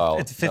dog style.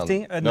 At the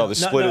 50? No, they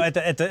split it.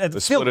 At the They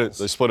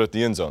split it at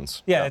the end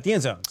zones. Yeah, at the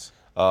end zones.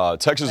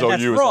 Texas And OU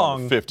that's is wrong.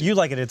 on the 50. You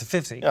like it at the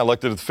 50. Yeah, I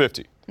liked it at the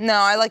 50. No,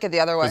 I like it the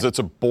other way. Because it's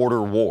a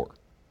border war.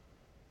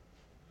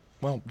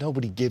 Well,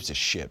 nobody gives a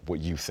shit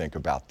what you think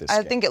about this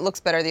game. think it looks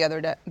better the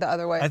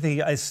other way. I think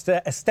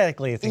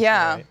aesthetically, I think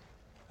Yeah. you're right.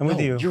 I'm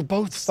with you. You're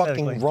both fucking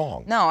Aesthetically.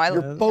 wrong. No,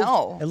 You're both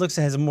no. It looks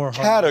has a more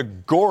hard.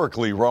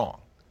 categorically wrong.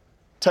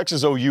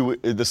 Texas OU,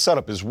 the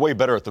setup is way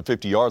better at the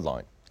 50-yard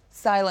line.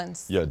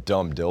 Silence. Yeah,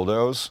 dumb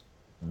dildos.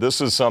 This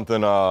is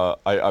something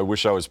I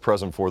wish I was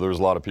present for. There's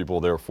a lot of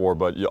people there for,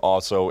 but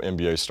also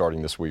NBA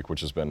starting this week,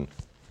 which has been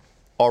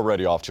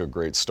already off to a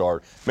great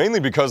start, mainly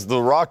because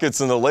the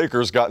Rockets and the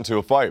Lakers got into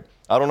a fight.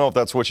 I don't know if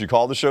that's what you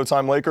call the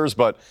Showtime Lakers,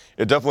 but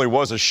it definitely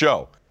was a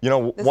show. You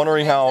know,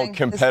 wondering how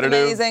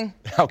competitive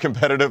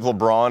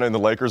LeBron and the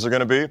Lakers are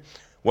going to be.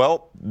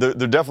 Well, they're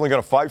definitely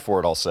going to fight for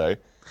it, I'll say.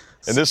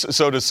 And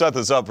so to set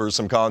this up for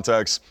some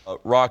context,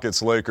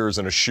 Rockets, Lakers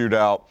in a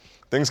shootout.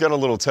 Things got a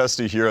little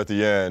testy here at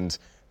the end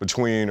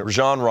between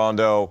Rajon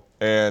Rondo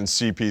and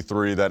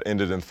CP3 that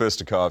ended in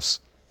fisticuffs.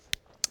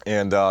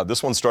 And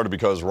this one started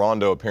because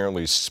Rondo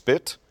apparently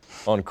spit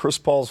on Chris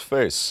Paul's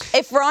face.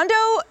 If Rondo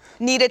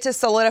needed to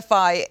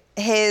solidify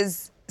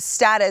his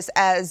status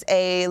as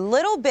a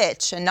little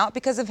bitch, and not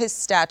because of his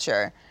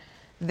stature,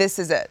 this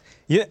is it.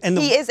 Yeah, and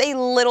he is a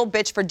little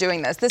bitch for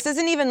doing this. This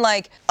isn't even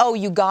like, oh,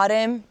 you got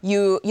him,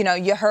 you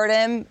hurt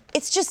him.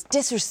 It's just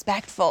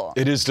disrespectful.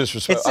 It is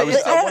disrespectful.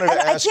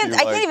 I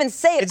can't even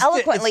say it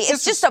eloquently.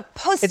 It's just a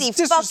pussy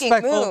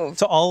fucking move.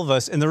 To all of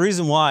us, and the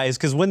reason why is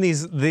because when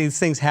these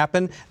things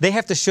happen, they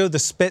have to show the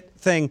spit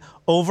thing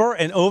over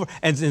and over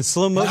and in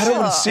slow motion. I don't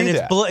want to see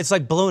that. It's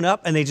like blown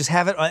up, and they just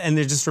have it, and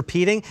they're just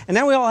repeating. And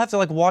now we all have to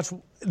like watch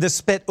the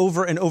spit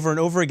over and over and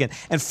over again.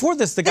 And for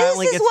this, the guy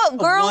only gets This is what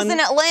girls in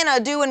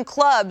Atlanta do in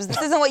clubs.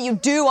 This isn't what you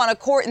do on a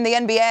court in the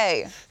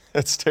NBA.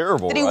 It's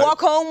terrible. Did he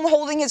walk home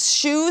holding his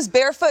shoes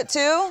barefoot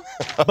too?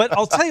 But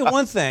I'll tell you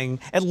one thing,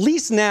 at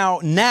least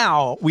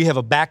now we have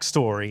a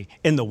backstory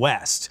in the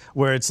West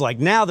where it's like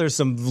now there's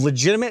some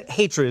legitimate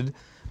hatred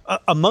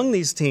among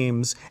these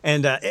teams,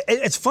 and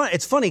it's fun.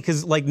 It's funny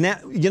because like now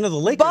the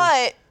Lakers.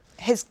 But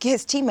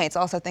his teammates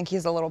also think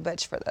he's a little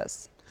bitch for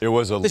this. It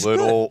was a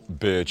little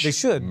bitch. They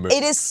should. Move.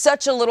 It is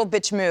such a little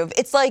bitch move.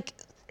 It's like.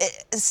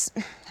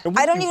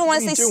 I don't even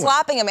want to say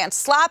slapping a man.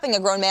 Slapping a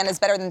grown man is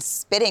better than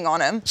spitting on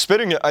him.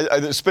 Spitting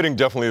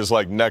definitely is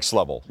like next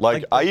level.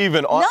 Not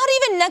even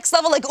next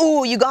level. Like,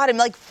 ooh, you got him.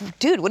 Like,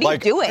 dude, what are you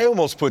doing? I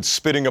almost put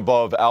spitting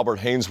above Albert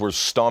Haynesworth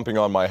stomping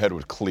on my head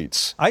with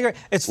cleats. I agree.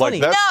 It's funny.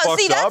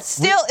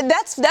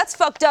 That's that's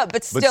fucked up.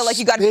 But still, like,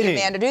 you got to be a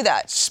man to do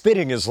that.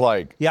 Spitting is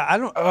like. Yeah, I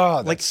don't.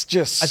 That's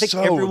just. I think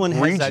so everyone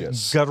egregious.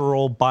 has that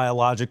guttural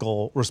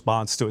biological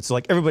response to it. So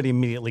like everybody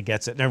immediately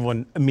gets it, and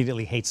everyone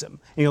immediately hates him.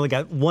 And you only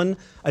got one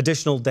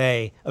additional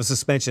day of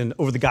suspension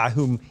over the guy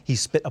whom he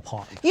spit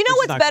upon. You know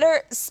what's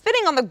better?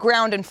 Spitting on the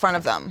ground in front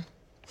of them.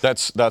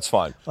 That's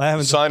fine.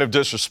 Well, sign of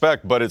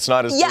disrespect, but it's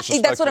not as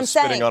disrespectful that's what I'm as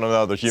spitting saying. on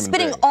another human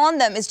being. Spitting on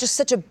them is just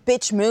such a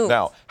bitch move.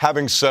 Now,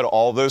 having said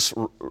all this,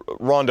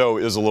 Rondo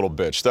is a little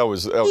bitch.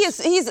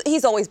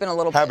 He's always been a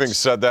little bitch. Having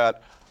said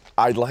that,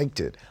 I liked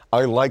it.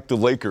 I liked the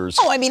Lakers.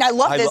 Oh, I mean, I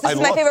love this. This is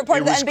my favorite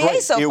part of the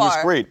NBA so far. It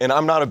was great. And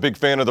I'm not a big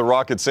fan of the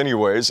Rockets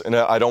anyways, and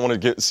I don't want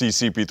to see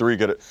CP3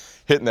 get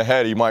hit in the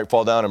head. He might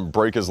fall down and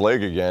break his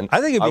leg again. I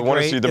think it'd be I want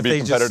great to see them if be they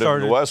just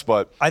competitive in the West,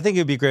 but I think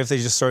it'd be great if they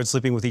just started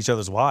sleeping with each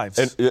other's wives.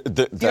 And you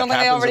don't think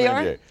they already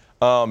are?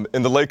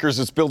 In the Lakers,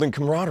 it's building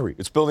camaraderie.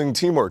 It's building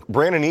teamwork.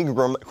 Brandon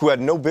Ingram, who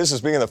had no business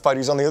being in the fight,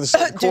 he's on the other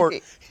side of the court.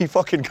 He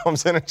fucking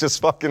comes in and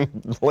just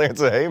fucking lands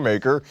a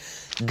haymaker.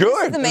 Good.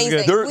 This is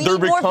amazing. They're we need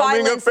becoming more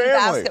violence a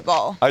family. in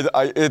basketball.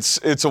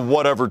 It's a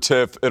whatever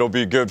tiff. It'll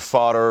be good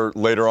fodder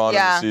later on in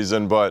the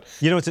season, but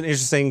you know what's an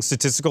interesting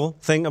statistical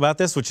thing about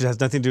this, which has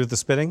nothing to do with the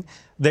spitting?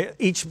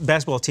 Each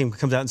basketball team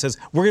comes out and says,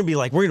 we're going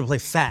to play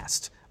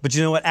fast. But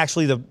you know what?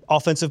 Actually, the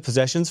offensive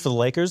possessions for the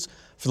Lakers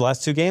for the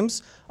last two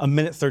games, a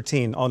minute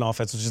 13 on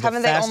offense, which is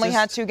Haven't the fastest. they only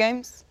had 2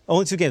 games?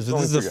 Only 2 games. But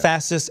this is the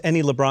fastest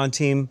any LeBron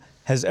team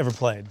has ever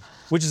played,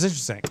 which is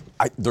interesting.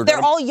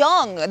 They're all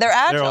young. They're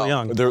agile. They're all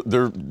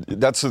young.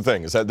 That's the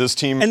thing, is that this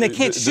team, And they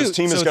can't this shoot,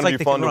 team so is it's going like to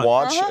be they fun can to run.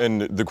 watch.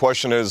 And the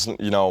question is,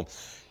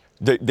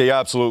 they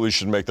absolutely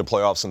should make the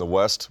playoffs in the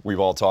West. We've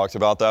all talked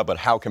about that, but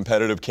how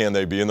competitive can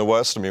they be in the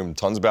West? I mean,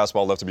 tons of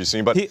basketball left to be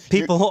seen, but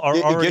people are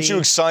it already... gets you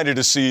excited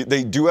to see.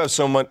 They do have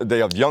so much. They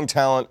have young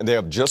talent, and they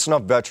have just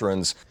enough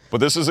veterans. But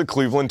this is a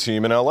Cleveland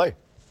team in LA,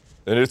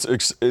 and it's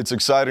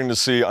exciting to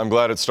see. I'm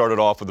glad it started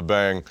off with a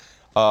bang.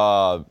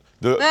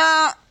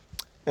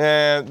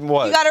 And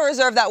what? You got to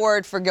reserve that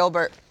word for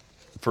Gilbert.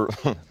 For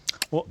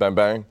bang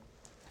bang.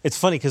 It's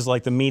funny because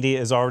like the media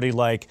is already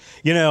like,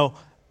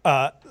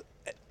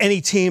 any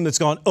team that's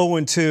gone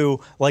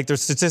 0-2, like their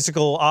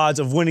statistical odds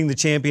of winning the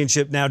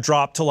championship now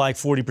dropped to like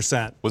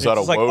 40%. Was that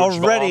a like Woj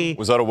already? bomb?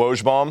 Was that a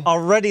Woj bomb?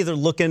 Already they're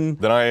looking.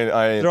 Then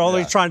they're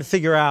already trying to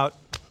figure out.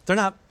 They're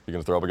not. You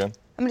gonna throw up again?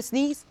 I'm going to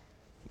sneeze.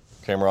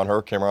 Camera on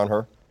her. Camera on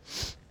her.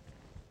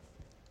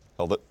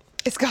 Held it.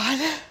 It's gone.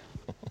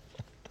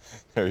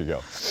 There you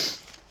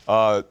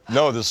go.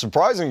 No, the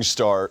surprising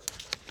start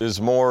is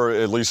more,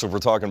 at least if we're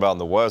talking about in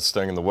the West,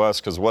 staying in the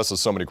West, because the West has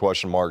so many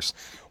question marks.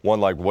 One,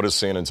 like, what is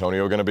San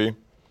Antonio going to be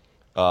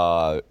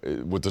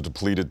with the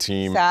depleted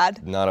team?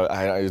 Sad.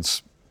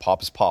 It's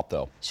pop is pop,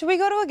 though. Should we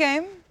go to a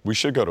game? We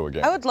should go to a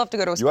game. I would love to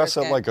go to a You asked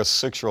Spurs that game. like a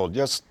 6-year-old.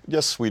 Yes,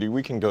 sweetie,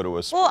 we can go to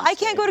a Spurs Well, I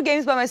can't game. go to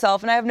games by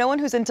myself, and I have no one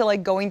who's into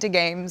like going to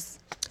games.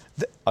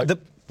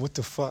 What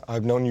the fuck?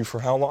 I've known you for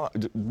how long?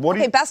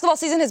 Okay, basketball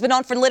season has been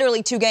on for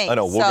literally 2 games. I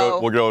know.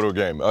 We'll go to a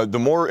game. The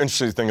more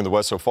interesting thing in the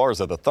West so far is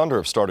that the Thunder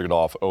have started it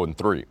off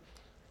 0-3.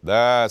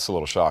 That's a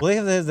little shocking.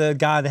 Well, they have the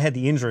guy that had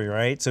the injury,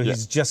 right? So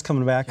he's just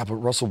coming back. Yeah, but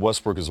Russell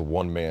Westbrook is a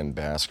one-man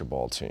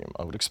basketball team.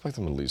 I would expect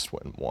them to at least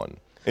win one.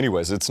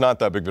 Anyways, it's not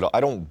that big of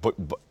a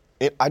deal.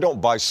 I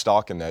don't buy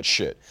stock in that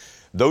shit.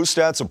 Those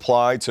stats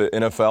apply to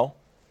NFL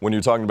when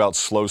you're talking about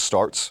slow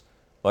starts.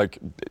 Like,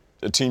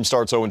 a team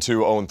starts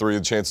 0-2, 0-3,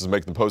 the chances of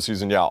making the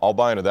postseason, yeah, I'll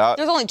buy into that.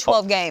 There's only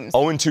 12 games.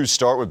 0-2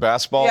 start with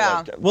basketball? Yeah.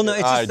 Like, Well, no,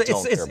 I don't care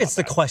it's about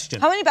the that.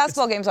 question. How many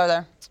basketball games are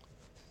there?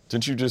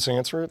 Didn't you just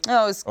answer it?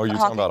 No, it was Oh, you're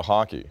hockey. talking about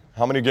hockey.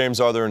 How many games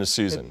are there in a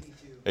season?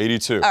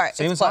 82. All right,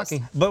 Same it's as close.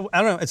 hockey. But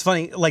I don't know. It's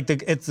funny. Like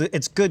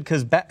it's good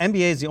because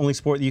NBA is the only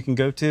sport that you can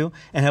go to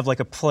and have like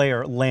a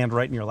player land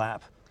right in your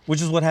lap,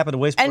 which is what happened to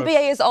Westbrook.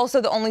 NBA is also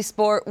the only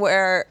sport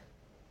where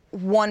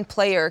one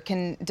player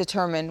can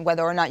determine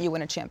whether or not you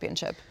win a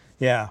championship.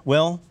 Yeah.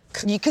 Well.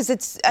 Because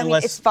it's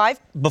 5.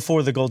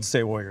 Before the Golden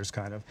State Warriors,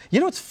 kind of. You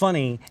know what's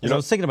funny? I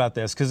was thinking about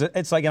this because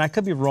it's like, and I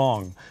could be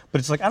wrong, but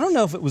it's like I don't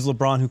know if it was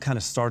LeBron who kind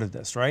of started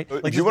this, right?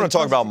 Like, If you want to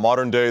talk about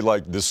modern day,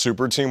 like the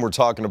super team, we're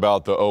talking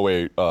about the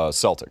 08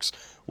 Celtics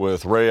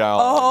with Ray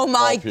Allen. Oh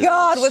my Paul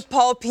God, Pierce, with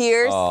Paul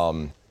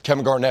Pierce.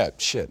 Kevin Garnett.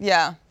 Shit.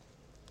 Yeah.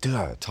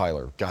 Duh,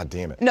 Tyler. God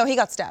damn it. No, he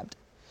got stabbed.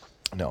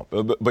 No,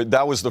 but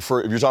that was the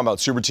first. If you're talking about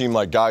super team,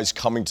 like guys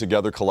coming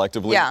together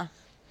collectively. Yeah.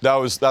 That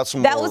was That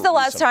was the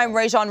last time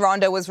Rajon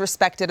Rondo was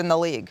respected in the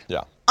league.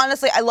 Yeah.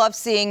 Honestly, I love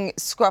seeing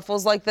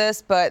scruffles like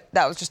this, but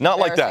that was just Not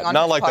like embarrassing that. on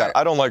Not his like part. that.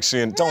 I don't like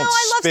seeing. Don't I love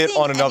spit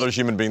seeing on another any-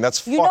 human being.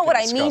 That's You fucking know what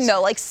I disgusting. mean,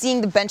 though, like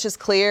seeing the benches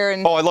clear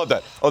and. Oh, I love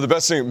that. Oh, the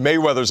best thing,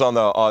 Mayweather's on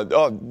the.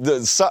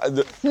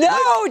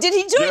 No, did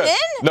he join Yeah.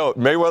 in? No,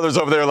 Mayweather's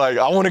over there like,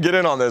 I want to get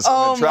in on this.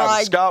 Oh, and then Travis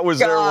my Scott was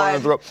there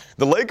wanting to God. throw.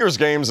 The Lakers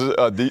games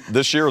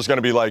this year is going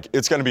to be like,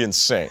 it's going to be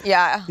insane.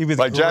 Yeah. You'd be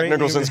the Like Jack great-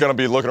 Nicholson's going to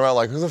be looking around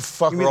like, who the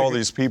fuck you'd be are all the-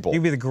 these people?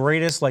 You'd be the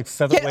greatest like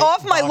featherweight. Get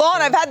off my boxer.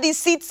 lawn. I've had these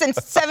seats since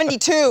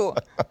 72.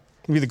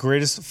 You'd be the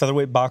greatest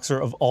featherweight boxer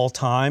of all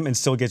time and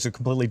still get you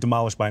completely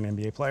demolished by an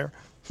NBA player.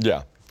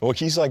 Yeah. Well,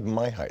 he's like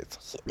my height.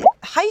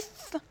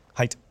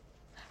 Height.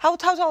 How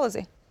tall is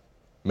he?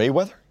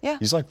 Mayweather? Yeah.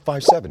 He's like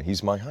 5'7".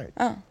 He's my height.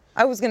 Oh,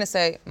 I was going to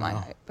say my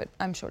height, but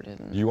I'm shorter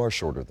than You are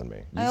shorter than me.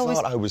 You I always-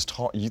 thought I was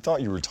tall. You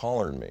thought you were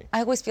taller than me. I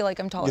always feel like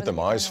I'm taller Get than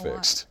them you, I eyes don't know why.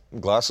 fixed.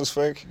 Glasses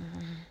fake?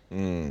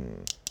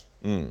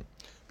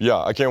 Yeah,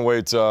 I can't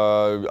wait.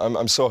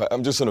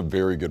 I'm just in a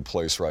very good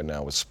place right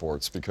now with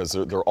sports because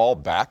they're all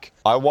back.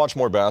 I watch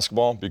more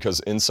basketball because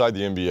Inside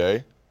the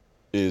NBA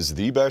is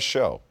the best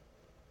show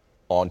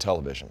on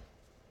television.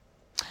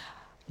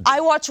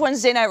 I watch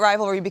Wednesday Night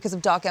Rivalry because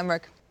of Doc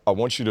Emmerich. I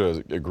want you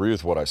to agree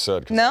with what I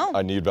said. 'Cause No.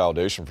 I need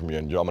validation from you,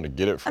 and I'm going to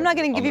get it from I'm not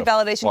you. going to give you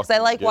gonna validation because I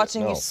fucking like get it.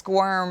 watching No. you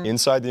squirm.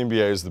 Inside the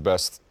NBA is the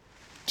best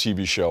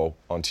TV show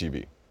on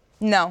TV.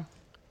 No,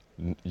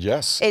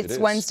 Yes, it it's is.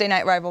 Wednesday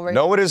Night Rivalry.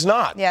 No, it is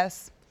not.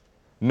 Yes.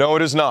 No,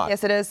 it is not.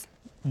 Yes, it is.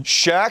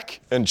 Shaq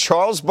and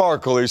Charles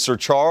Barkley, Sir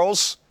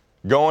Charles,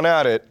 going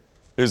at it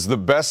is the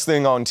best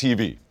thing on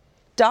TV.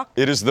 Doc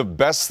It is the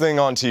best thing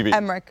on TV.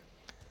 Emmerich.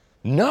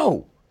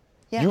 No.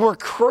 Yeah. You are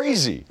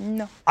crazy.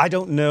 No. I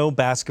don't know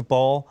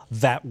basketball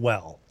that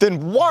well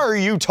Then why are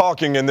you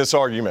talking in this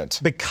argument?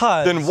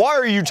 because. Then why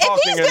are you If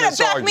talking he's in going this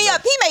to back argument? me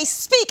up, he may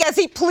speak as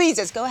he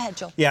pleases. Go ahead,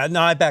 Joel. Yeah, no,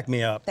 I back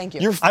me up. Thank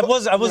you. You're I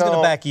was going No.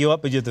 to back you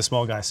up, but you had the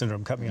small guy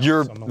syndrome cut me off.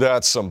 so I'm not-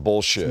 That's some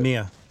bullshit.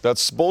 Mia.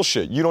 That's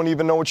bullshit. You don't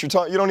even know what you're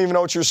talking. You don't even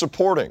know what you're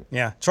supporting.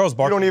 Yeah, Charles You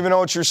Barkley. don't even know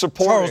what you're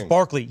supporting. Charles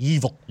Barkley,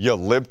 evil. You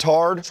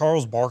libtard.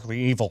 Charles Barkley,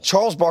 evil.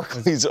 Charles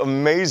Barkley's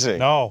amazing.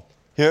 No.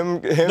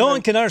 No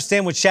one can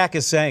understand what Shaq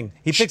is saying.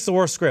 He picks the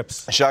worst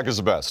scripts. Shaq is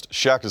the best.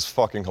 Shaq is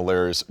fucking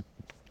hilarious.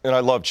 And I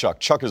love Chuck.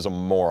 Chuck is a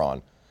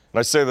moron. And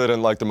I say that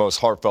in like the most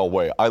heartfelt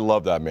way. I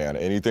love that man.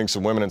 And he thinks the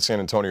women in San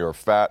Antonio are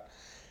fat.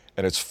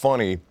 And it's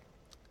funny.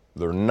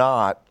 They're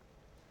not.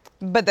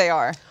 But they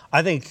are.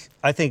 I think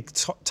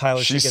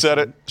Tyler. She said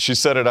it. She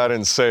said it. I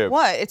didn't say it.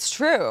 What? It's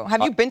true.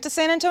 Have you been to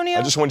San Antonio?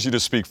 I just want you to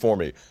speak for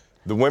me.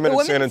 The women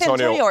in San in San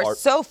Antonio are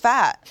so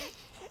fat.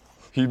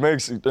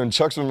 And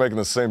Chuck's been making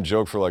the same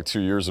joke for like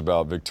 2 years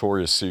about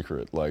Victoria's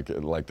Secret. Like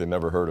they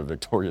never heard of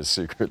Victoria's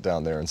Secret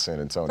down there in San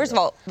Antonio. First of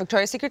all,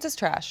 Victoria's Secret is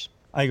trash.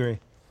 I agree.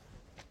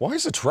 Why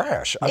is it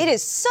trash? It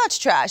is such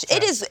trash.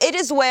 It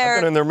is where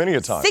I've been in there many a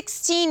time.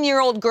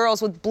 16-year-old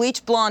girls with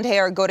bleached blonde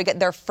hair go to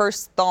get their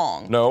first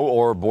thong. No,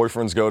 or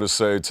boyfriends go to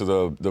say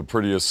to the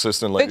pretty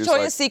assistant ladies.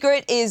 Victoria's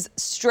Secret is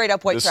straight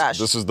up white trash.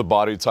 This is the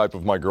body type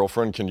of my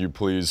girlfriend. Can you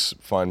please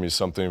find me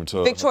something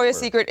to... Victoria's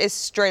Secret is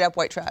straight up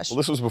white trash. Well,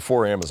 this was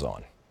before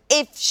Amazon.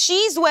 If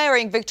she's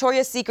wearing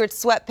Victoria's Secret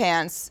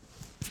sweatpants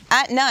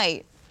at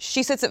night,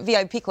 she sits at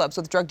VIP clubs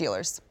with drug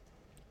dealers.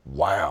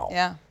 Wow.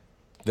 Yeah.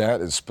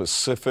 That is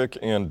specific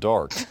and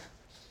dark.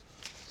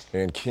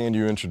 And can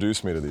you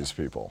introduce me to these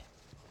people?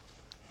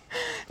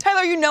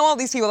 Tyler, you know all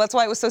these people. That's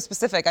why it was so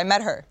specific. I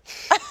met her.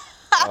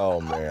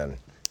 Oh, man.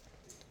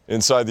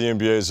 Inside the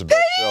NBA is the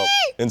best show.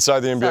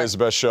 Inside the NBA is the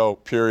best show,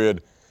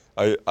 period.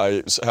 I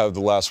have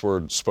the last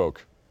word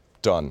spoke.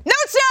 Done. No,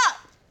 it's not!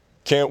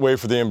 Can't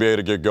wait for the NBA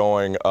to get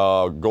going.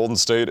 Golden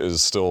State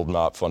is still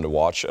not fun to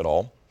watch at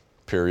all.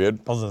 Period.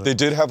 They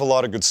did have a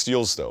lot of good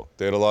steals, though.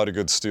 They had a lot of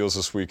good steals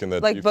this week. And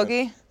that like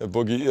Boogie? That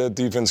Boogie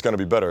defense is going to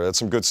be better. That's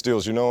some good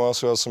steals. You know who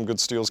else has some good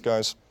steals,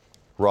 guys?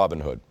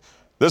 Robinhood.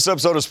 This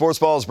episode of Sports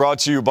Ball is brought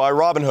to you by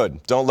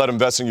Robinhood. Don't let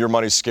investing your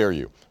money scare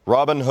you.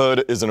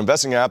 Robinhood is an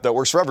investing app that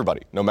works for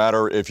everybody. No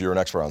matter if you're an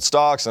expert on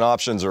stocks and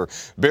options or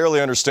barely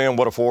understand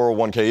what a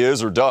 401k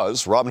is or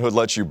does, Robinhood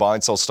lets you buy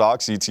and sell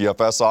stocks,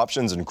 ETFs,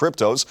 options, and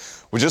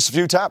cryptos with just a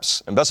few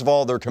taps. And best of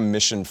all, they're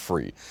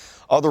commission-free.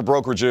 Other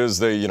brokerages,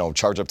 they,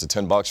 charge up to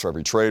 $10 for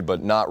every trade,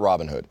 but not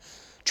Robinhood.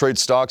 Trade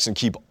stocks and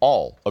keep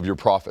all of your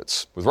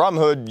profits. With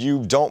Robinhood,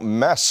 you don't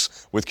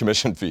mess with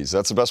commission fees.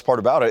 That's the best part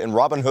about it. And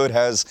Robinhood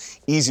has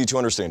easy to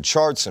understand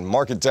charts and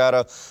market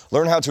data.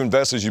 Learn how to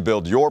invest as you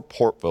build your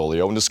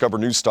portfolio and discover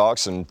new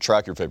stocks and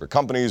track your favorite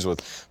companies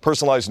with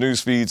personalized news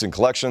feeds and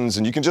collections.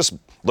 And you can just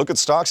look at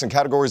stocks and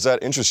categories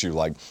that interest you,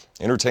 like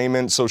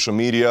entertainment, social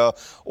media,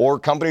 or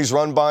companies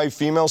run by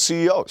female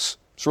CEOs.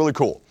 It's really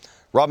cool.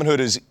 Robinhood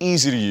is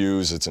easy to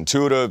use, it's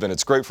intuitive, and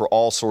it's great for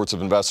all sorts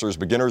of investors,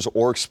 beginners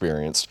or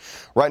experienced.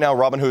 Right now,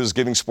 Robinhood is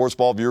giving Sports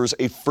Ball viewers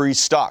a free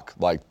stock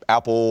like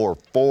Apple or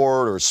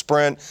Ford or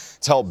Sprint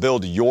to help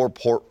build your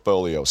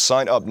portfolio.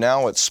 Sign up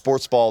now at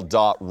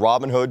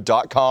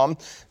sportsball.robinhood.com.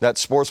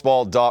 That's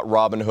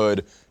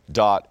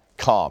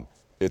sportsball.robinhood.com.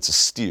 It's a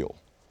steal.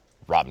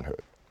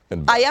 Robinhood.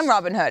 I am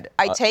Robin Hood.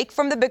 I take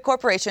from the big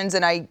corporations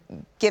and I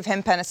give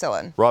him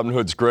penicillin. Robin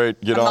Hood's great.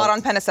 I'm not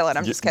on penicillin.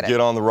 I'm just kidding. Get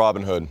on the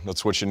Robin Hood.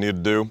 That's what you need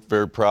to do.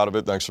 Very proud of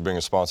it. Thanks for being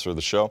a sponsor of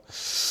the show.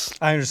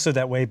 I understood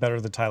that way better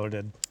than Tyler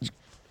did.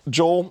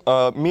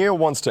 Joel, Mia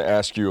wants to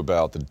ask you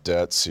about the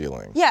debt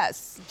ceiling.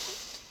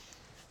 Yes.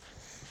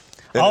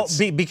 I'll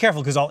be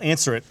careful because I'll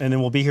answer it and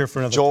then we'll be here for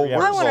another 3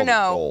 hours. I want to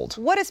know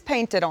what is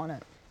painted on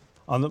it.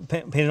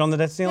 Painted on the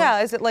debt ceiling?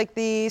 Yeah, is it like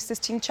the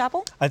Sistine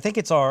Chapel? I think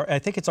it's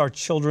our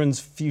children's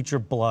future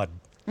blood.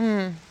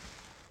 Continue.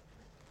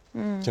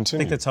 I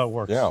think that's how it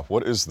works. Yeah.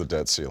 What is the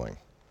debt ceiling?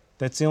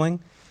 Debt ceiling?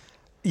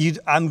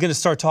 I'm going to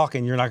start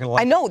talking. You're not going to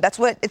like it. I know. That's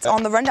what it's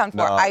on the rundown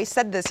for. I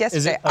said this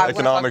yesterday.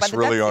 Economics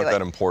really aren't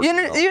that important.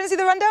 You didn't see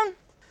the rundown?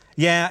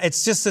 Yeah,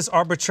 it's just this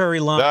arbitrary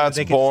line. That's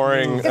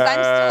boring.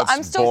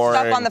 I'm still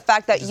stuck on the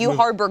fact that you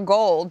harbor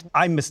gold.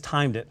 I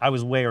mistimed it. I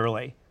was way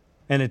early.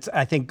 And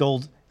I think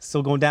gold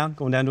still going down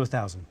to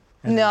 1,000.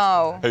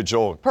 No. Hey,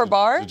 Joel. Per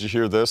bar? Did you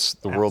hear this?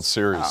 The World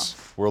Series.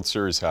 World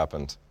Series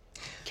happened.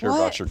 Care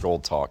about your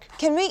gold talk.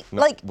 Can we,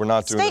 we're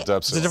not doing the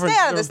debt ceiling. Stay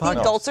out of this. The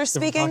adults are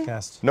speaking.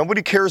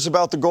 Nobody cares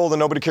about the gold and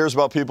nobody cares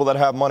about people that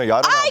have money.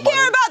 I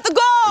care about the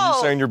gold. Are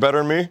you saying you're better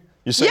than me?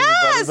 You saying you're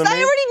better than me?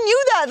 I already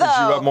knew that, though.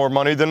 Because you have more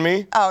money than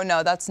me? Oh,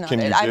 no, that's not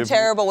it. I'm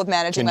terrible with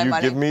managing my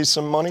money. Can you give me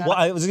some money? Well,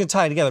 I was going to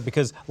tie it together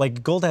because,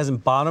 gold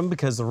hasn't bottomed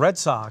because the Red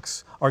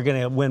Sox are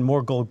going to win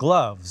more gold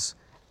gloves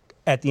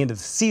at the end of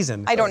the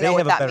season. I don't know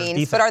what that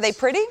means, but are they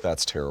pretty?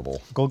 That's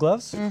terrible. Gold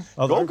gloves?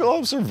 Gold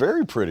gloves are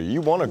very pretty.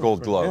 You want a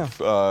gold glove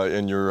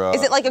in your.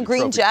 Is it like a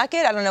green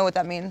jacket? I don't know what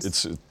that means.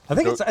 I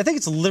think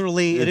it's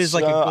literally it is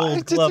like a gold glove.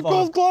 It's a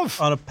gold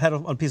glove on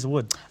a piece of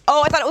wood.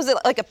 Oh, I thought it was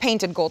like a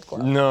painted gold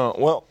glove. No,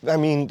 well, I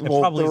mean,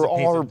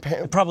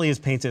 it probably is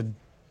painted.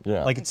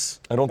 Yeah. I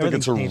don't think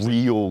it's a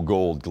real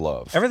gold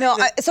glove.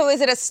 So is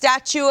it a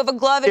statue of a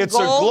glove in gold? It's a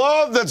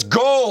glove that's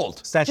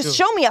gold. Just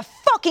show me a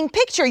fucking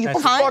picture, you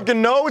cunt.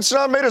 Fucking no, it's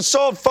not made of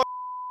solid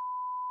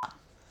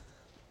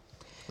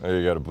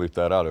You got to bleep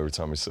that out every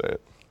time we say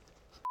it.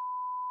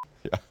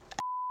 Yeah.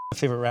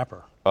 Favorite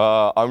rapper?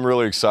 I'm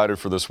really excited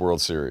for this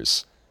World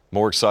Series.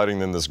 More exciting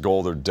than this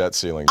gold or debt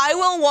ceiling. I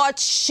will watch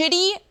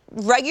shitty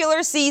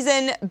regular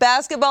season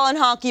basketball and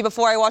hockey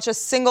before I watch a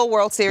single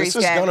World Series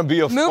game. This is going to be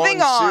a Moving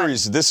fun on.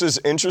 series. This is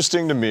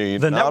interesting to me.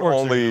 The not networks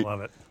only, are going to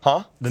love it.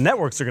 Huh? The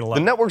networks are going to love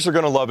The it. networks are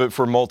going to love it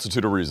for a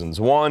multitude of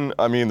reasons. One,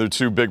 I mean, they're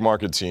two big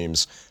market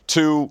teams.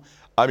 Two,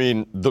 I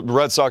mean, the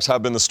Red Sox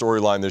have been the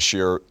storyline this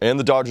year, and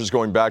the Dodgers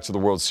going back to the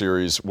World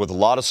Series with a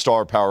lot of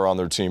star power on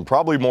their team,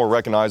 probably more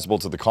recognizable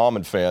to the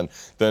common fan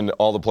than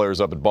all the players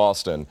up at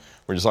Boston.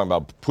 We're just talking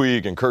about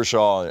Puig and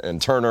Kershaw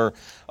and Turner.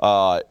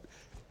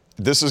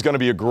 This is going to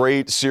be a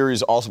great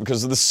series also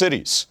because of the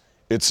cities.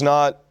 It's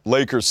not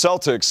Lakers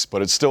Celtics,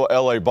 but it's still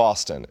LA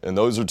Boston, and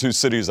those are two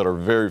cities that are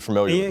very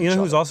familiar with each You know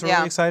other. who's also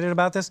really excited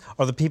about this?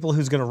 Are the people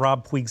who's going to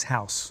rob Puig's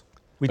house.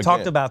 We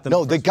talked about them.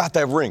 No, they got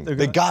that ring.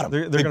 They got him.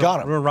 They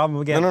got him. They're going to rob him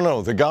again.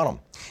 No, they got him.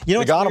 You know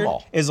they what's got weird? them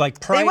all. Is like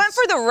Price. They went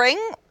for the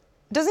ring?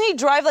 Doesn't he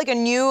drive like a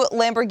new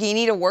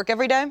Lamborghini to work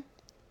every day?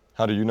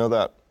 How do you know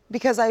that?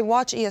 Because I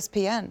watch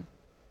ESPN.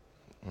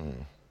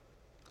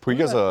 Puig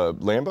has a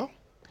Lambo?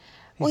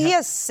 Well, he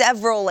has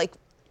several like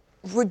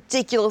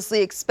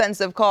ridiculously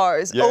expensive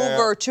cars, Yeah.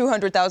 over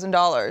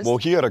 $200,000. Well,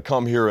 he had to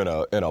come here in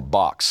a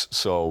box,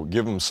 so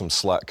give him some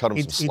slack. Cut him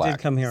He some slack.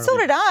 did come here. So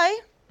did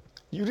I.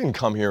 You didn't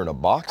come here in a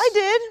box. I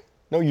did.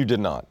 No, you did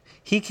not.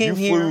 He came You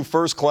here. flew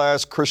first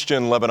class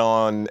Christian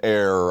Lebanon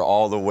Air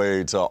all the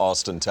way to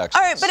Austin, Texas.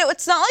 All right, but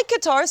it's not like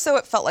Qatar, so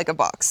it felt like a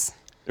box.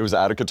 It was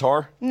out of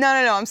Qatar? No.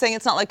 I'm saying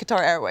it's not like Qatar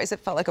Airways. It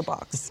felt like a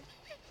box.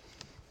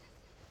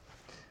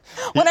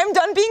 When I'm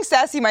done being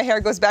sassy, my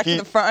hair goes back to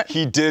the front.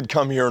 He did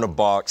come here in a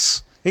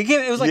box.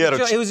 It was like He had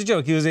a it was a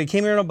joke. He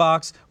came here in a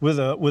box with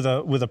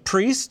a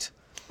priest,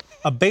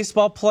 a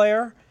baseball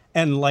player,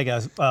 and like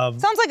a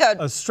Sounds like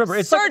a stripper.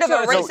 It's sort like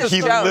of a joke. racist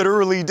He joke.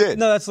 literally did.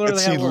 No, that's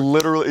literally how it He works.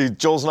 literally.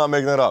 Joel's not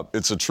making that up.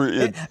 It's a true.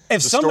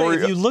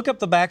 If you look up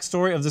the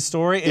backstory of the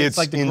story, it's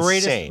like the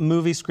greatest insane.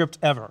 movie script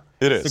ever.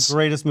 It It's is. the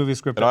greatest movie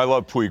script And ever. I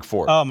love Puig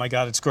for it. Oh my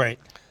God, it's great.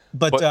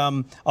 But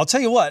I'll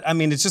tell you what, I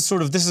mean, it's just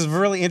sort of, this is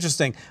really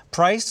interesting.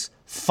 Price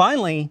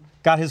finally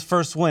got his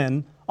first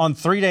win on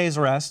 3 days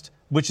rest,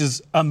 which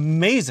is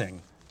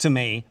amazing to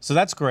me. So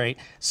that's great.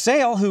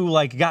 Sale, who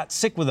like got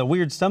sick with a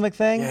weird stomach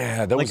thing.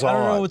 Yeah, that was I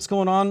don't know odd. what's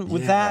going on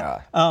with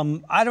that.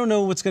 I don't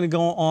know what's going to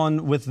go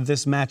on with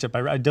this matchup.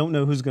 I don't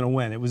know who's going to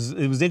win. It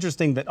was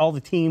interesting that all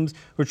the teams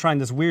were trying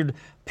this weird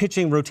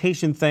pitching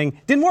rotation thing.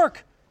 Didn't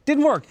work.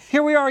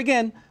 Here we are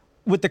again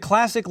with the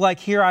classic, like,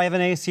 here I have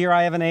an ace, here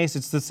I have an ace.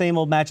 It's the same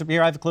old matchup.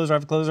 Here I have a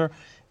closer,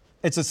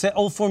 It's the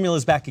old formula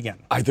is back again.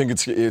 I think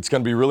it's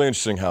going to be really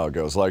interesting how it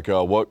goes. Like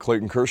what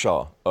Clayton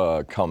Kershaw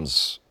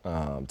comes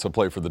to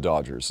play for the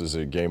Dodgers. Is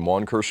it game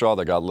one Kershaw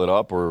that got lit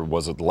up, or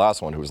was it the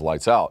last one who was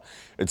lights out?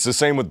 It's the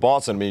same with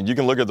Boston. I mean, you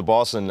can look at the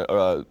Boston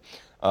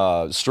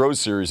Stros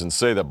series and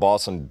say that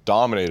Boston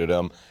dominated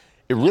them.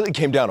 It really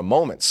came down to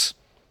moments.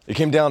 It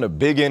came down to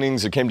big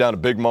innings. It came down to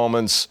big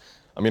moments.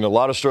 I mean, a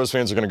lot of Stros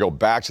fans are going to go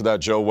back to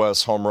that Joe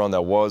West home run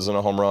that wasn't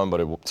a home run,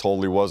 but it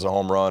totally was a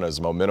home run as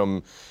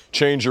momentum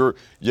changer.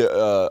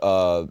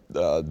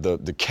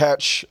 The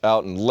catch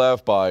out and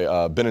left by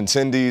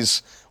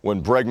Benintendi's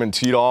when Bregman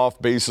teed off,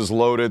 bases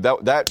loaded,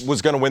 that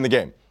was going to win the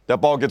game.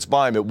 That ball gets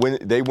by him.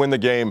 They win the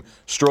game.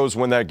 Stros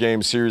win that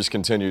game. Series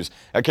continues.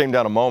 That came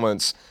down to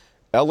moments.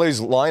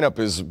 LA's lineup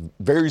is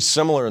very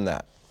similar in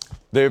that.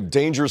 They have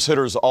dangerous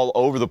hitters all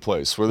over the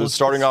place. Where they're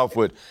starting off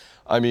with,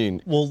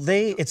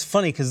 it's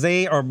funny because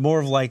they are more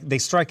of like, they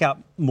strike out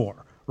more,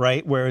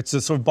 right? Where it's a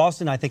sort of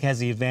Boston, I think, has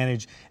the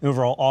advantage in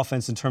overall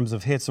offense in terms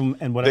of hits and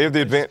whatever. They have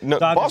the advantage. No,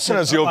 Boston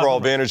has the overall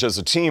advantage as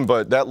a team,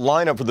 but that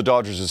lineup for the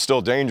Dodgers is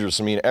still dangerous.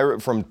 I mean,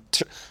 from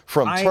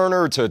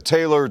Turner to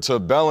Taylor to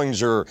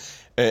Bellinger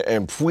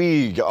and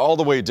Puig all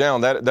the way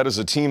down, that is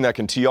a team that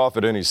can tee off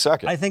at any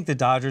second. I think the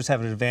Dodgers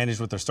have an advantage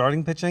with their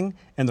starting pitching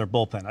and their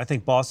bullpen. I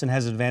think Boston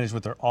has an advantage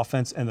with their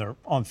offense and their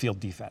on-field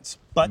defense.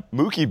 But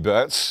Mookie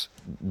Betts,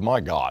 my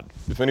God,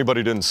 if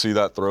anybody didn't see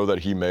that throw that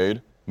he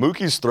made,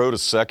 Mookie's throw to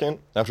second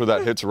after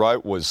that hit to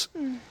right was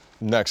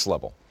next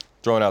level.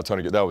 Throwing out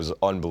Tony, that was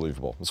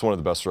unbelievable. It's one of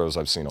the best throws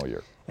I've seen all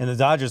year. And the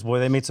Dodgers, boy,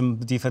 they made some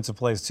defensive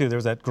plays too. There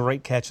was that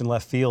great catch in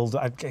left field.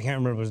 I can't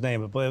remember his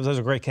name, but it was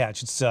a great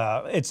catch.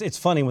 It's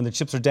funny when the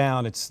chips are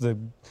down. It's the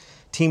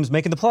teams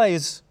making the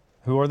plays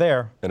who are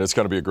there. And it's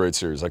going to be a great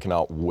series. I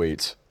cannot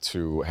wait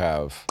to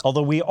have.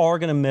 Although we are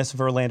going to miss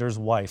Verlander's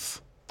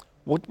wife.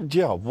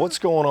 What's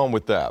going on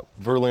with that?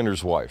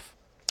 Verlander's wife,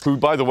 who,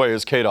 by the way,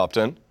 is Kate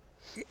Upton.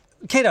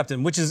 Kate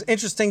Upton, which is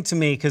interesting to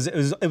me because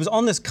it was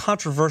on this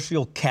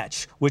controversial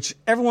catch, which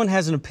everyone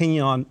has an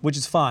opinion on, which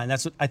is fine.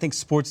 That's what I think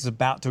sports is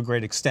about to a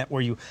great extent,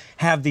 where you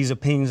have these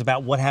opinions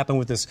about what happened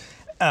with this,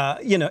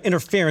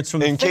 interference from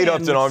the fan. And Kate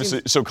Upton,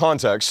 obviously, so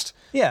context.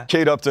 Yeah.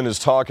 Kate Upton is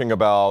talking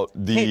about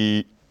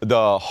the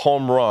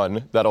home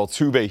run that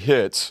Altuve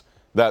hit,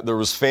 that there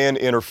was fan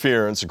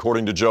interference,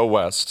 according to Joe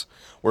West,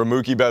 where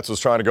Mookie Betts was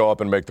trying to go up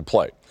and make the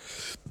play.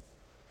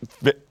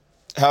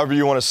 However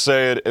you want to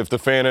say it, if the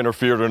fan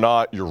interfered or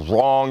not, you're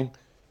wrong.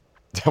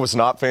 That was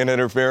not fan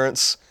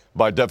interference.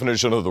 By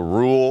definition of the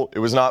rule, it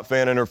was not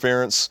fan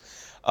interference.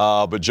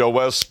 But Joe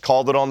West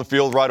called it on the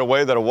field right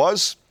away that it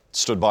was.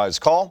 stood by his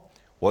call.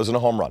 Wasn't a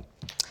home run.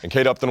 And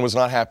Kate Upton was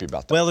not happy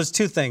about that. Well, there's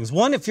two things.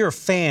 One, if you're a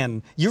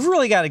fan, you've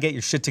really got to get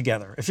your shit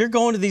together. If you're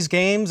going to these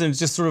games and it's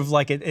just sort of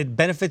like it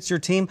benefits your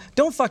team,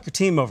 don't fuck your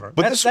team over.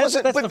 But this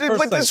wasn't a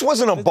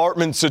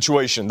Bartman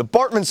situation. The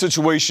Bartman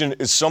situation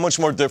is so much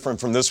more different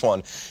from this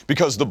one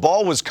because the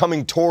ball was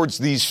coming towards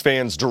these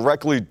fans,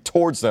 directly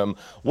towards them.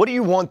 What do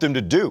you want them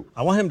to do?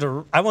 I want him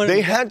to.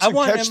 They had to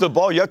catch the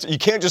ball. You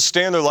can't just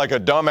stand there like a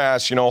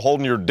dumbass,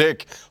 holding your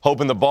dick,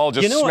 hoping the ball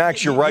just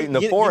smacks you right in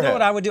the forehead. You know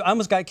what I would do? I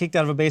almost got kicked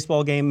out of a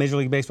baseball game, Major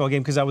League Baseball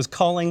game, because I was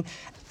calling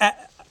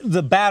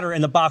the batter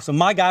in the box. When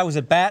my guy was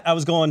at bat, I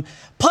was going,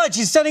 Pudge,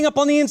 he's setting up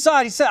on the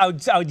inside. He said,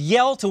 I would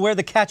yell to where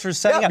the catcher is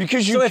setting up.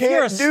 Because you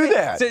can't do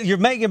that. So you're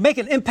making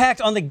an impact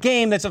on the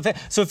game.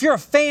 So if you're a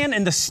fan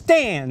in the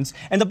stands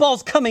and the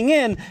ball's coming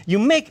in, you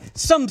make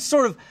some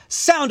sort of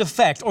sound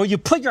effect or you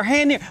put your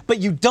hand there, but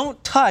you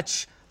don't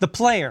touch the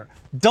player.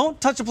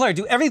 Don't touch the player.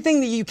 Do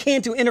everything that you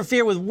can to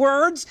interfere with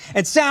words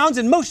and sounds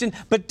and motion,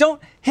 but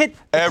don't hit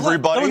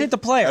the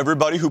player.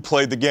 Everybody who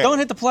played the game. Don't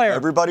hit the player.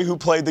 Everybody who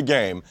played the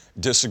game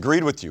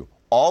disagreed with you.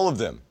 All of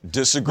them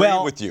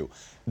disagreed with you.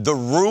 The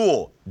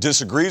rule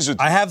disagrees with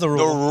you. I have the rule.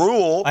 The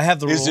rule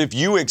is if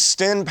you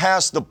extend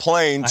past the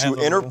plane to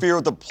interfere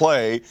with the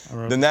play,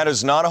 then that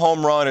is not a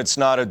home run. It's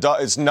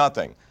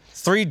nothing.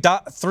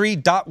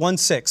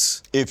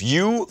 3.16. If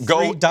you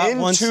go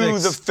into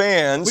the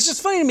fans, which is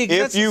funny to me.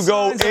 If you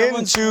go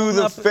into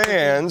the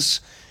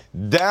fans,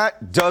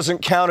 that doesn't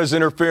count as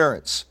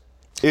interference.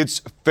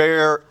 It's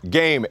fair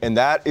game, and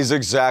that is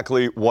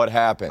exactly what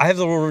happened. I have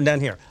the rule written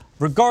down here.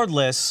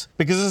 Regardless,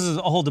 because this is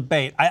a whole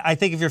debate, I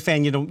think if you're a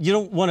fan, you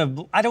don't want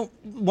to. I don't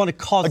want to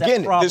cause that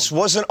problem. Again, this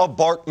wasn't a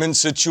Bartman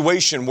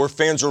situation where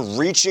fans are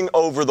reaching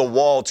over the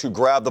wall to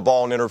grab the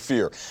ball and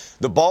interfere.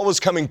 The ball was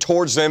coming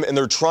towards them, and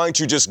they're trying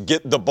to just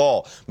get the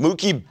ball.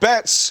 Mookie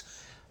Betts'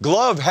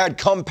 glove had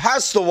come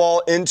past the wall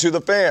into the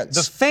fans.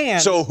 The fan.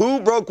 So who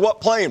broke what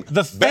plane?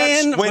 The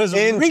fan Betts went was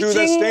into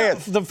the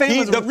stands. The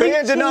fan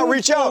did not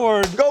reach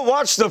forward. out. Go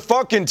watch the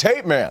fucking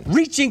tape, man.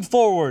 Reaching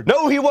forward.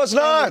 No, he was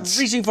not.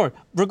 Reaching forward.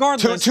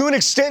 Regardless. To an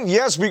extent,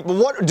 yes.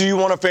 What do you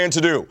want a fan to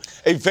do?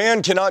 A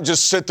fan cannot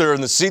just sit there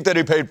in the seat that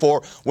he paid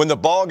for when the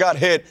ball got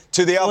hit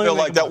to the outfield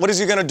like that. What is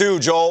he going to do,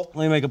 Joel?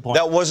 Let me make a point.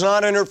 That was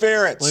not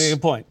interference. Let me make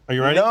a point. Are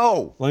you ready?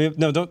 No.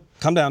 No, don't.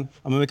 Calm down.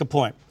 I'm going to make a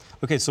point.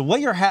 Okay, so what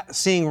you're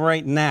seeing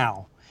right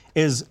now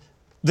is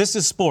this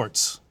is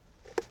sports.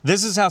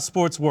 This is how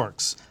sports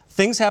works.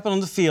 Things happen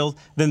on the field,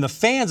 then the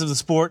fans of the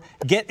sport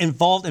get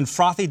involved in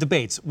frothy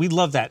debates. We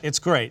love that. It's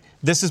great.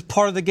 This is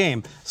part of the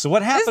game. So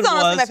what happened was... This is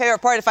honestly my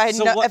favorite part. If I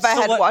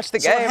had watched the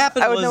game, what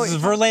happened I would know was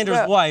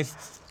Verlander's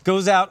wife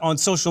goes out on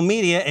social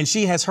media and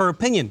she has her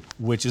opinion,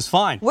 which is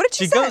fine. What did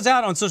she say? She goes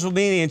out on social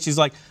media and she's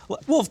like,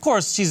 well, of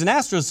course, she's an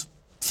Astros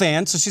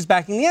fan, so she's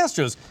backing the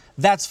Astros.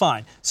 That's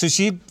fine. So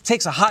she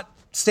takes a hot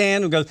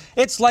stand and goes,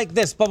 it's like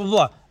this, blah, blah,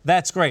 blah.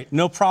 That's great.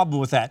 No problem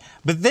with that.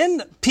 But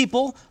then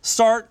people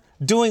start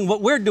doing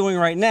what we're doing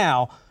right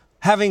now,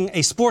 having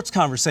a sports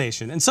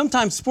conversation. And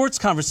sometimes sports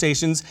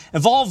conversations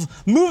involve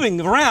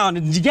moving around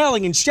and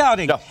yelling and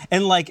shouting. No.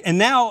 And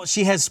now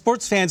she has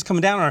sports fans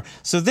coming down on her.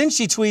 So then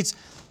she tweets,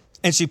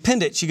 and she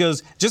pinned it. She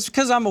goes, just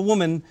because I'm a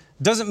woman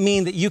doesn't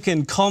mean that you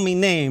can call me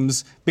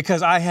names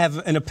because I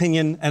have an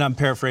opinion, and I'm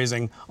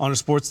paraphrasing, on a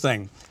sports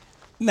thing.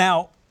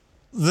 Now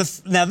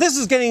this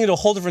is getting into a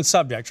whole different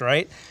subject,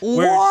 right?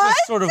 Where What? it's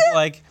just sort of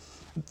like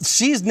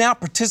she's now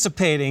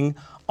participating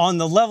on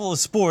the level of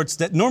sports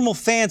that normal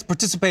fans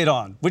participate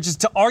on, which is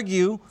to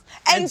argue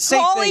and say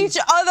call things.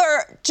 each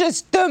other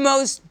just the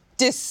most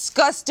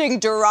disgusting,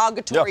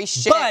 derogatory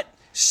shit. But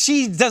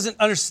she doesn't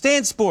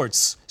understand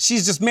sports.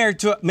 She's just married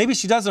to maybe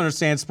she does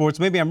understand sports.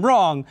 Maybe I'm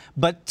wrong.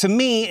 But to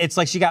me, it's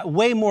like she got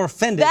way more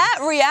offended. That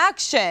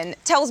reaction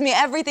tells me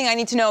everything I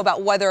need to know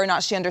about whether or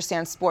not she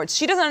understands sports.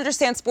 She doesn't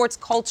understand sports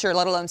culture,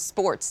 let alone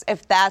sports,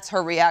 if that's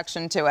her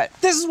reaction to it.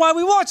 This is why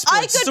we watch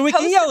sports, so we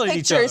can yell at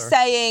each other. I could post a picture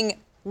saying,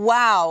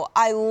 wow,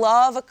 I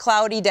love a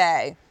cloudy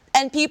day.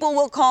 And people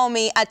will call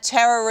me a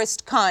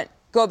terrorist cunt.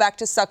 Go back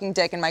to sucking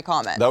dick in my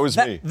comment. That was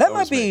me. That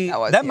might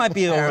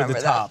be over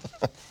the top.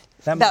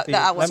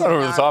 That was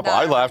over the top.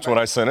 I laughed when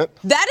I sent it.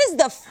 That is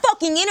the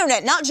fucking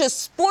internet, not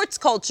just sports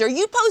culture.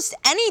 You post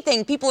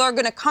anything, people are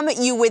going to come at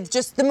you with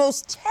just the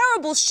most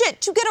terrible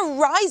shit to get a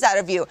rise out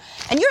of you.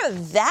 And you're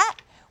that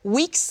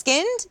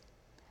weak-skinned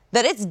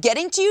that it's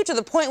getting to you to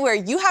the point where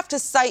you have to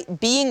cite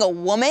being a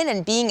woman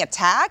and being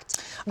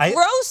attacked.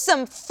 Grow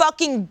some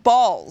fucking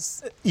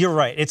balls. You're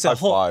right. It's a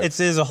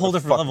whole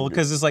different level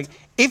because it's like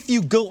if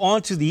you go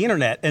onto the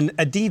internet, and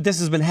indeed this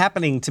has been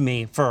happening to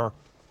me for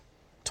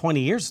 20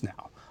 years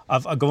now,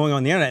 of going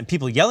on the internet and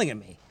people yelling at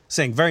me,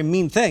 saying very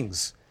mean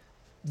things.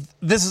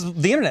 This is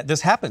the internet.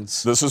 This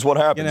happens. This is what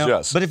happens,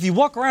 yes. But if you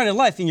walk around in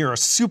life and you're a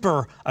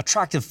super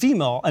attractive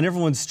female and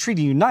everyone's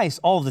treating you nice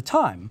all the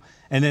time,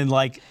 and then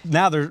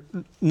now they're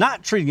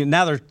not treating you,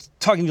 now they're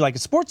talking to you like a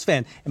sports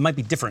fan, it might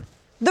be different.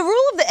 The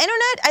rule of the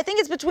internet, I think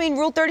it's between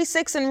Rule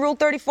 36 and Rule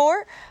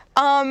 34,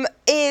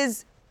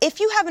 is if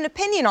you have an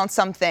opinion on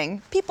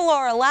something, people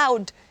are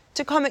allowed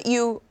to come at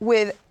you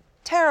with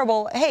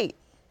terrible hate.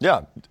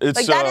 Yeah,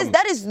 it's like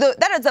that is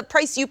the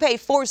price you pay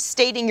for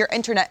stating your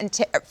internet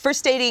and for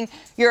stating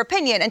your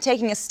opinion and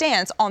taking a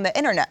stance on the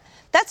internet.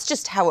 That's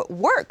just how it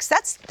works.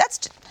 That's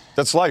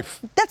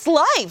life. That's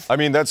life. I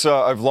mean,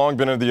 I've long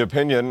been of the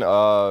opinion.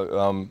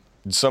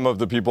 Some of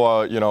the people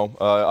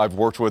I've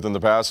worked with in the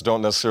past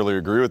don't necessarily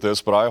agree with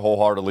this, but I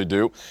wholeheartedly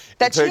do.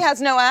 That she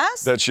has no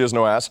ass? That she has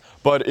no ass.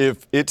 But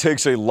if it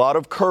takes a lot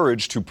of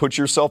courage to put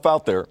yourself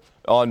out there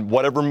on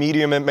whatever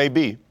medium it may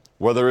be,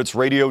 whether it's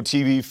radio,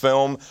 TV,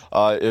 film,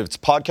 if it's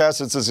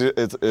podcasts,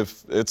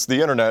 if it's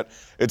the internet,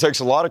 it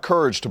takes a lot of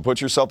courage to put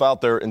yourself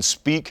out there and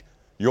speak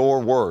your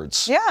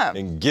words. Yeah.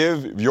 And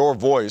give your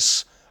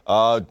voice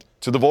to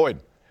the void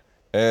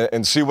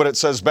and see what it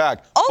says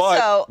back. Also,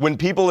 but when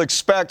people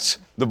expect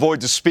the void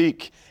to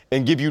speak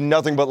and give you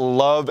nothing but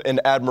love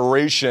and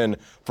admiration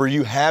for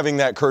you having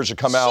that courage to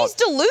come out. She's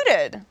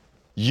deluded.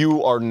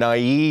 You are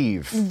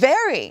naive.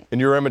 Very.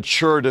 And you're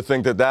immature to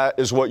think that that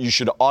is what you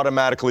should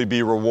automatically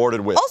be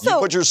rewarded with. Also, you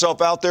put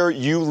yourself out there,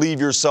 you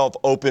leave yourself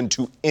open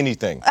to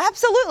anything.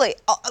 Absolutely.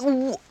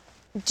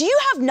 Do you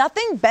have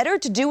nothing better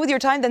to do with your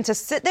time than to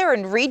sit there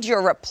and read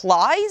your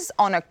replies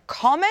on a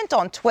comment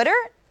on Twitter?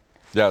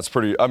 Yeah, it's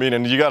pretty,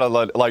 and you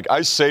gotta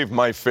I save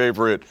my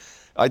favorite.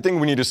 I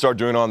think we need to start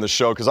doing it on the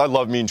show because I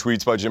love mean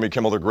tweets by Jimmy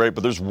Kimmel. They're great,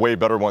 but there's way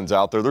better ones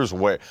out there.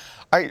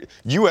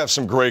 You have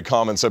some great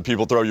comments that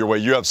people throw your way.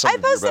 You have some. I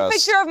post a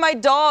picture of my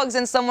dogs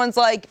and someone's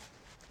like,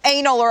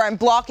 anal or I'm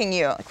blocking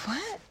you. Like,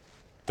 what?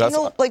 That's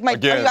anal, are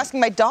you asking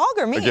my dog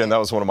or me? Again, that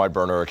was one of my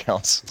burner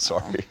accounts.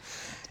 Sorry.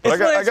 But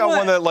I got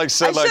one that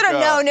said I should have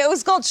known. It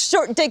was called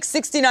Short Dick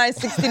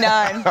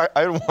 6969.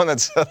 I had one that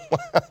said,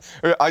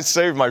 I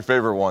saved my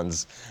favorite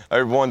ones. I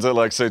have ones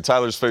that say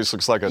Tyler's face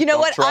looks like a You know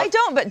what? truck. I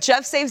don't, but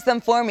Jeff saves them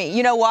for me.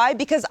 You know why?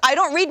 Because I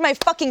don't read my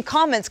fucking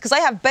comments because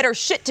I have better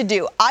shit to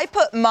do. I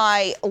put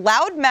my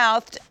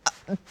loud-mouthed,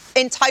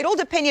 entitled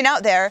opinion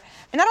out there,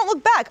 and I don't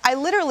look back. I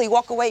literally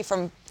walk away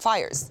from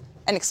fires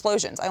and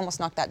explosions. I almost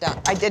knocked that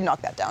down. I did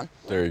knock that down.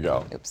 There you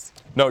go. Oops.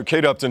 No,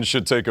 Kate Upton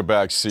should take a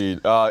back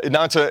seat.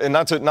 Not to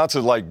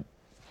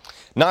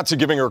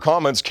giving her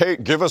comments.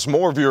 Kate, give us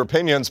more of your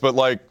opinions, but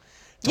don't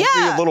be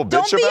a little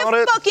bitch about it. Don't be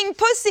a fucking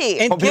pussy.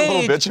 Don't be a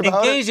little bitch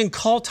about it. Engage and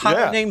call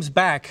Tyler names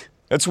back.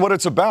 That's what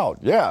it's about.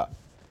 Yeah.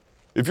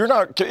 If you're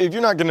not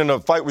getting in a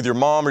fight with your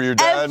mom or your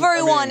dad,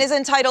 everyone is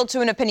entitled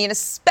to an opinion,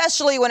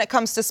 especially when it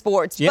comes to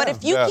sports. Yeah. But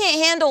if you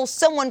can't handle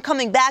someone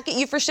coming back at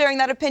you for sharing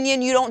that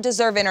opinion, you don't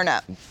deserve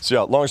internet. So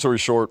yeah, long story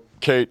short,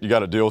 Kate, you got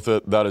to deal with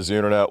it. That is the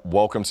internet.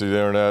 Welcome to the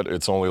internet.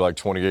 It's only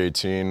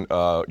 2018.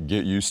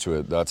 Get used to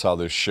it. That's how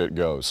this shit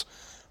goes.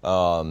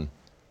 And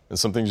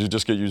some things you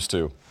just get used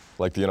to,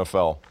 like the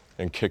NFL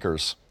and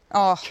kickers.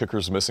 Oh.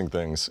 Kickers missing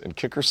things and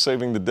kickers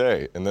saving the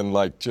day. And then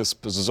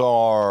just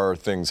bizarre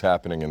things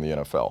happening in the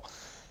NFL.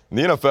 In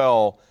the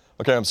NFL,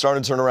 okay, I'm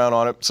starting to turn around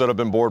on it. Said I've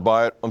been bored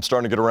by it. I'm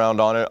starting to get around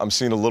on it. I'm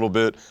seeing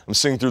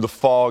through the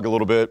fog a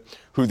little bit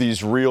who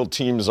these real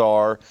teams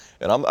are.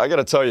 And I got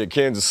to tell you,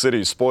 Kansas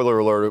City, spoiler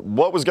alert,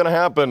 what was going to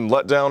happen?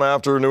 Let down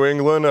after New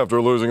England after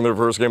losing their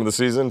first game of the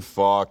season?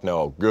 Fuck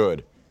no.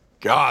 Good.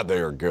 God, they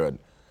are good.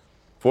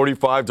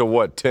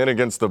 45-10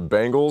 against the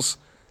Bengals?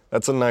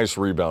 That's a nice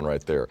rebound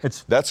right there.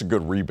 That's a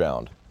good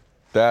rebound.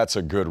 That's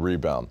a good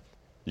rebound.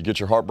 You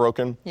get your heart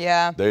broken?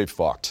 Yeah. They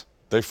fucked.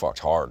 They fucked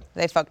hard.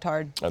 They fucked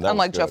hard. And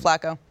unlike Joe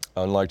Flacco.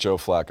 Unlike Joe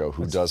Flacco,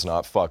 who does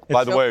not fuck.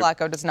 By the Joe way,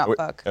 Flacco does not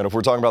fuck. And if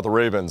we're talking about the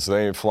Ravens,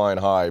 they ain't flying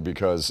high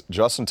because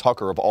Justin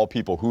Tucker, of all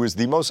people, who is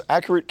the most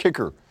accurate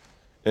kicker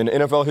in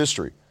NFL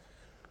history,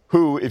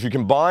 who, if you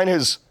combine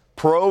his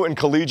pro and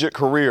collegiate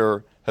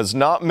career, has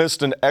not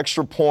missed an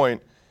extra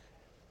point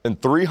in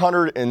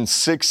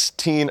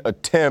 316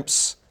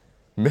 attempts,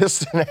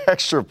 missed an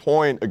extra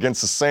point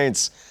against the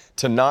Saints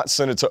to not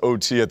send it to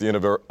OT at the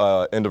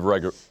end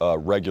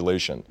of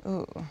regulation.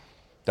 Ooh.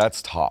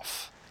 That's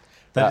tough.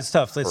 That is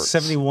tough. Hurts. It's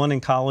 71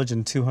 in college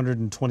and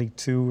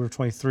 222 or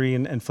 23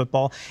 in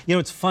football. You know,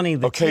 it's funny.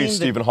 Okay,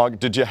 Stephen Hogg,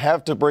 did you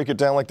have to break it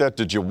down like that?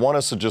 Did you want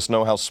us to just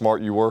know how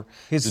smart you were?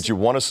 Did you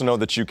want us to know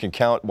that you can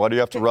count? Why do you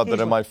have to rub that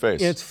in my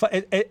face?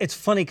 It's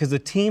funny because the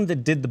team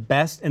that did the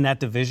best in that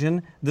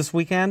division this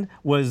weekend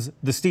was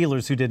the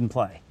Steelers, who didn't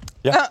play.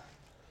 Yeah.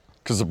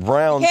 Because the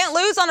Browns can't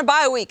lose on a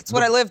bye week. It's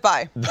what I live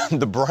by.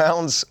 The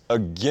Browns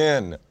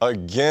again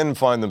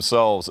find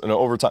themselves in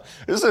overtime.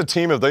 This is a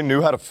team, if they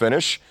knew how to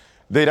finish,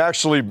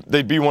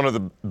 they'd be one of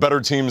the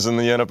better teams in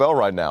the NFL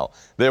right now.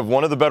 They have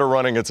one of the better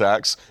running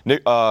attacks.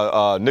 Nick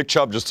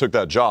Chubb just took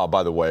that job,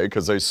 by the way,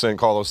 because they sent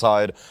Carlos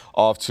Hyde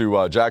off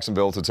to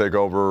Jacksonville to take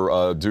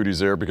over duties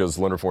there because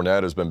Leonard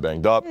Fournette has been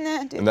banged up.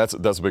 And that's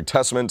a big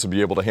testament to be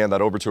able to hand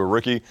that over to a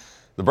rookie.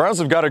 The Browns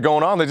have got it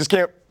going on. They just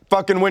can't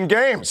fucking win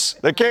games.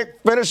 They can't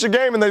finish a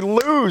game and they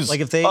lose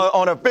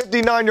on a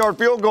 59-yard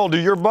field goal to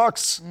your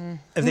Bucks.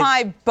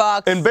 My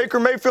Bucks. In Baker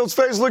Mayfield's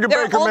face, look at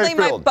They're Baker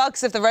Mayfield. only my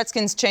Bucks if the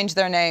Redskins change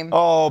their name.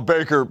 Oh,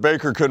 Baker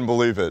couldn't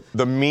believe it.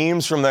 The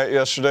memes from that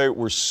yesterday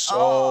were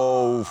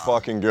so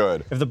fucking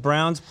good. If the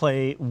Browns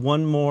play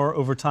one more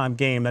overtime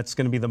game, that's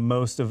going to be the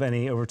most of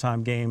any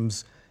overtime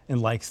games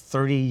in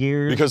 30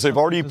 years. Because they've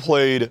already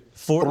played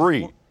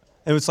three.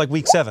 It was like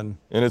week 7.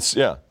 And it's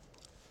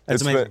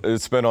amazing.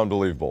 It's been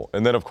unbelievable.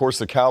 And then, of course,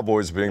 the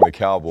Cowboys being the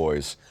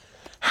Cowboys.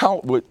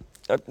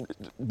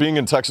 Being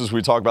in Texas,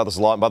 we talk about this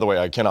a lot. And by the way,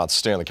 I cannot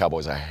stand the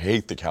Cowboys. I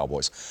hate the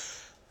Cowboys.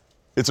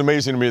 It's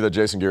amazing to me that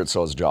Jason Garrett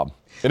still has a job.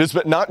 And it's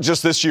been not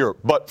just this year,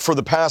 but for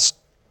the past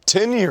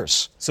 10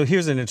 years. So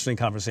here's an interesting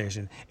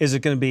conversation. Is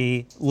it going to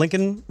be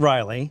Lincoln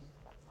Riley,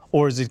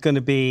 or is it going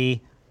to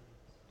be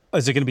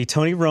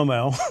Tony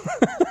Romo?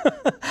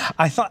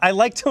 I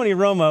like Tony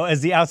Romo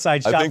as the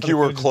outside shot. I think you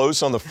were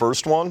close on the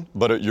first one,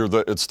 but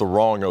it's the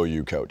wrong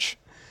OU coach.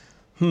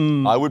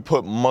 I would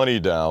put money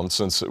down,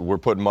 since we're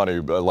putting money,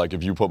 like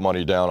if you put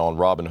money down on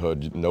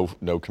Robinhood,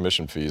 no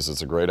commission fees.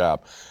 It's a great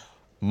app.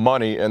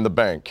 Money in the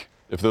bank.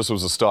 If this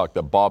was a stock,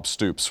 that Bob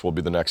Stoops will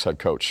be the next head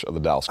coach of the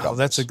Dallas Cowboys.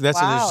 That's an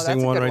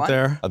interesting one right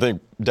there. I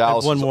think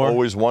Dallas has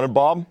always wanted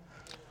Bob.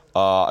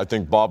 I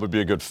think Bob would be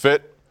a good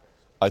fit.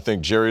 I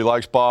think Jerry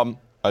likes Bob.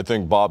 I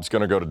think Bob's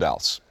going to go to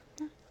Dallas.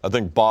 I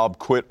think Bob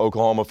quit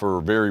Oklahoma for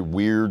a very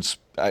weird,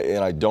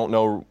 and I don't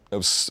know,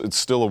 it's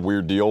still a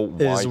weird deal.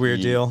 It is a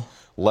weird deal.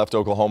 Left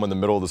Oklahoma in the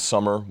middle of the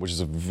summer, which is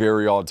a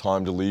very odd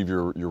time to leave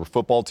your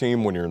football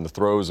team when you're in the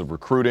throes of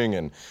recruiting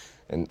and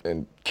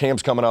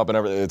camp's coming up and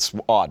everything. It's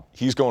odd.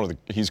 He's going to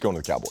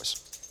the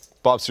Cowboys.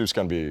 Bob Stoops is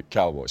going to be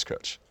Cowboys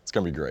coach. It's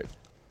going to be great.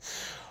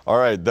 All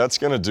right, that's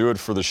going to do it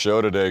for the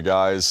show today,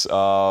 guys.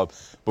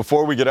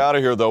 Before we get out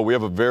of here, though, we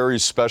have a very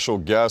special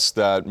guest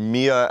that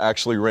Mia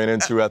actually ran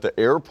into at the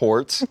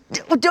airport.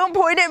 Don't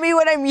point at me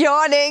when I'm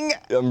yawning.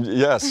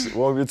 Yes.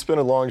 Well, it's been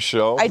a long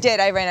show. I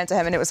did. I ran into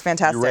him, and it was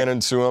fantastic. You ran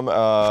into him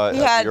at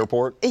the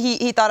airport?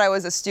 He thought I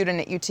was a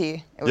student at UT.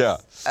 It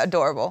was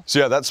adorable.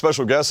 So, that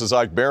special guest is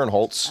Ike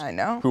Barinholtz. I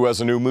know. Who has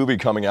a new movie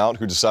coming out,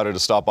 who decided to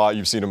stop by.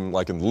 You've seen him,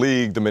 like, in The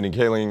League, the Mindy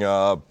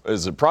Kaling,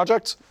 is it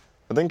Project?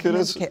 I think it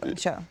is.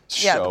 Show.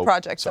 Yeah, the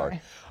Project,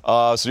 sorry.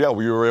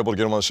 We were able to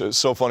get him on the show. It's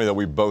so funny that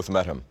we both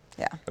met him.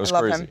 Yeah, it was I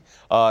love crazy.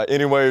 Him.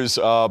 Anyways,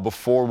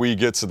 before we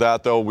get to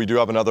that, though, we do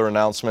have another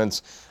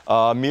announcement.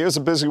 Mia's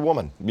a busy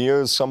woman. Mia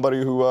is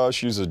somebody who,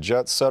 she's a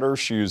jet setter.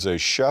 She's a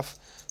chef.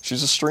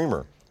 She's a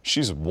streamer.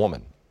 She's a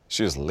woman.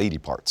 She has lady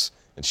parts.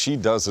 And she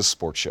does this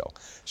sports show.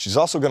 She's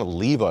also going to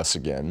leave us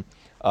again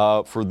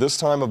for this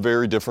time a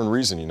very different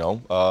reason,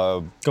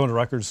 Going to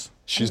Rutgers.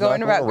 She's not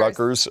going to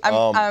Rutgers.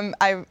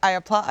 I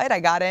applied. I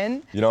got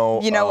in. You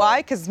know why?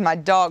 Because my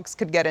dogs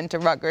could get into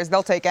Rutgers.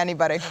 They'll take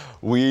anybody.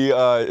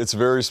 It's a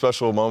very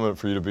special moment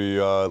for you to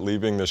be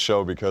leaving the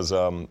show because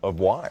of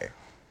why.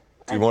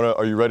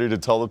 Are you ready to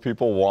tell the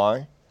people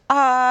why?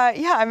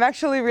 Yeah, I'm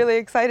actually really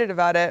excited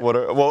about it.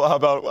 How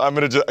about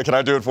can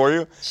I do it for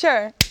you?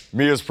 Sure.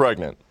 Mia's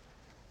pregnant.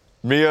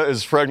 Mia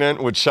is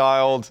pregnant with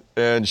child,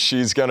 and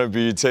she's going to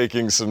be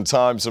taking some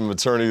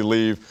maternity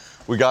leave.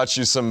 We got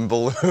you some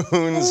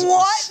balloons.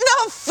 What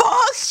the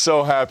fuck?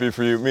 So happy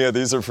for you. Mia,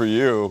 these are for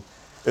you.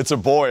 It's a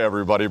boy,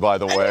 everybody, by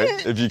the way,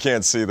 if you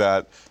can't see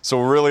that. So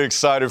we're really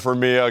excited for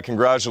Mia.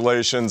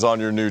 Congratulations on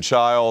your new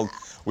child.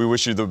 We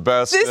wish you the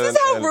best. This is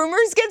how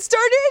rumors get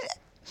started?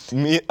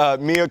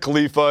 Mia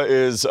Khalifa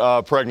is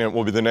pregnant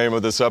will be the name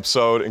of this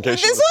episode. In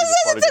case this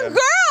wasn't, it's a girl.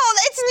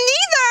 It's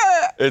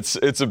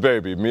neither. It's a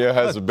baby. Mia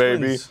has a baby.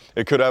 Twins.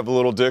 It could have a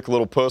little dick, a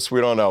little puss.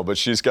 We don't know. But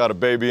she's got a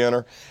baby in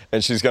her,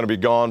 and she's going to be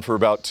gone for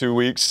about 2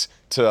 weeks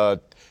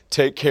to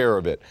take care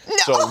of it. No.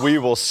 So we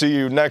will see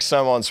you next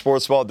time on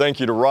Sports Ball. Thank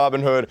you to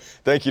Robinhood.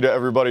 Thank you to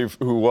everybody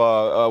who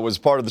was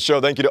part of the show.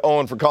 Thank you to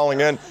Owen for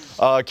calling in.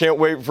 Can't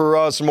wait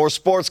for some more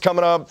sports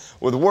coming up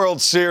with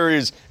World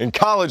Series and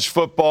college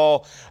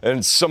football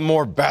and some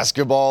more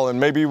basketball. And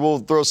maybe we'll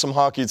throw some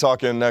hockey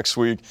talk in next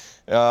week.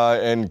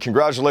 And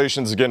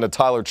congratulations again to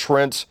Tyler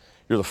Trent.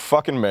 You're the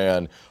fucking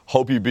man.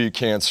 Hope you beat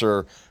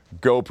cancer.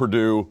 Go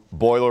Purdue.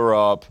 Boiler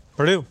up.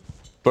 Purdue.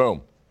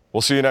 Boom.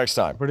 We'll see you next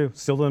time. Purdue.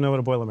 Still don't know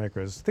what a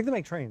Boilermaker is. I think they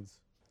make trains.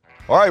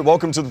 All right,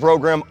 welcome to the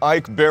program.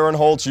 Ike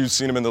Barinholtz. You've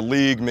seen him in The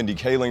League, Mindy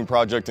Kaling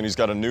Project, and he's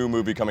got a new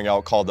movie coming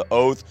out called The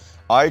Oath.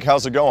 Ike,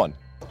 how's it going?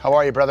 How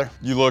are you, brother?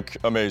 You look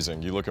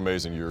amazing. You look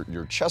amazing.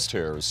 Your chest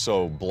hair is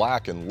so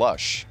black and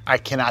lush. I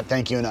cannot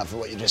thank you enough for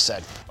what you just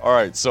said. All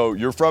right, so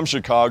you're from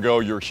Chicago.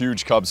 You're a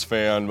huge Cubs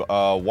fan.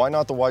 Why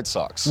not the White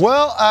Sox?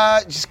 Well,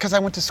 just because I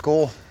went to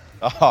school.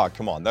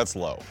 Come on, that's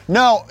low.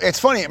 No, it's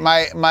funny.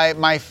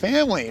 My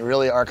family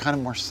really are kind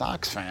of more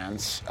Sox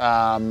fans.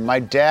 My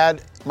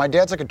dad's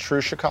like a true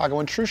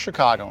Chicagoan. True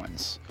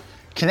Chicagoans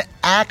can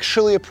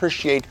actually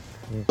appreciate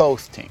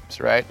both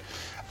teams, right?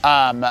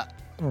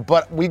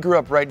 But we grew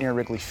up right near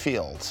Wrigley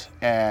Field,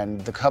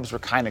 and the Cubs were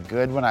kind of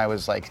good when I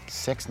was like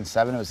 6 and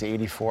 7. It was the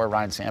 '84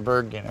 Ryne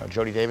Sandberg,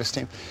 Jody Davis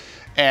team,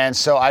 and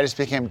so I just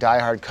became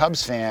diehard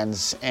Cubs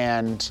fans.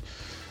 And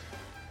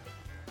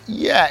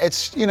yeah,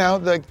 it's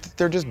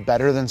they're just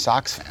better than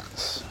Sox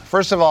fans.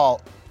 First of all,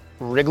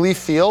 Wrigley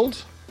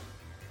Field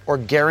or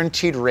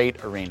Guaranteed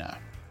Rate Arena.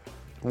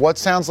 What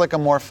sounds like a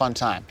more fun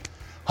time?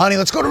 Honey,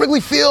 let's go to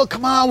Wrigley Field.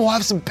 Come on, we'll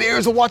have some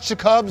beers. We'll watch the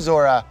Cubs,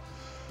 or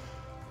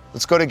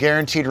let's go to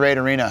Guaranteed Rate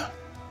Arena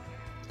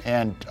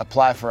and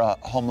apply for a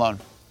home loan.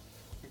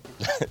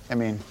 I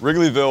mean,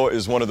 Wrigleyville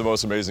is one of the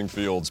most amazing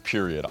fields,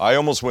 period. I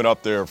almost went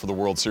up there for the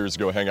World Series to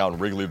go hang out in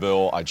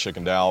Wrigleyville. I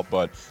chickened out,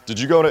 but did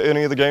you go to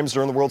any of the games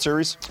during the World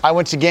Series? I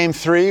went to Game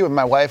 3 with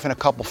my wife and a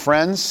couple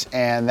friends,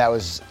 and that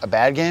was a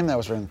bad game. That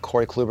was when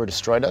Corey Kluber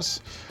destroyed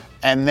us.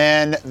 And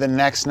then the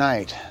next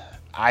night,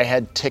 I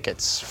had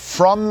tickets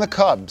from the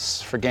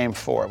Cubs for Game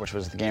 4, which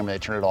was the game where they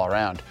turned it all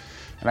around.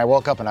 And I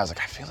woke up and I was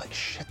like, I feel like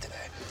shit today.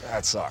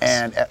 That sucks.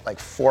 And at like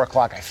 4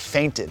 o'clock, I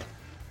fainted.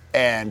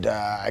 And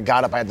I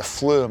got up, I had the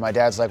flu, and my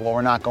dad's like, well,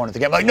 we're not going to the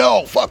game. I'm like,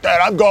 no, fuck that,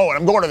 I'm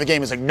going to the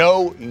game. He's like,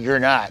 no, you're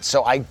not.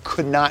 So I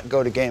could not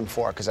go to Game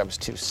 4 because I was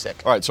too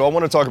sick. All right, so I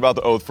want to talk about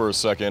The Oath for a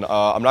second.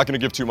 I'm not going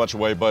to give too much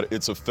away, but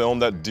it's a film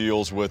that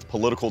deals with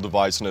political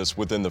divisiveness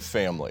within the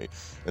family.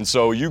 And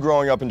so you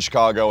growing up in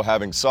Chicago,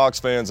 having Sox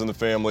fans in the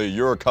family,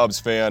 you're a Cubs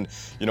fan,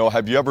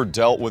 have you ever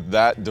dealt with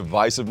that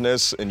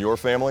divisiveness in your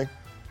family?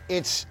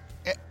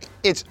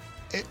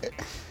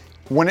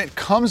 When it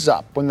comes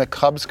up, when the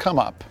Cubs come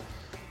up,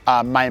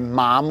 my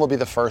mom will be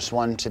the first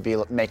one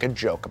to make a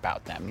joke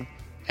about them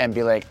and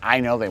be like, I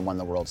know they won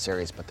the World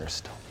Series, but they're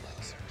still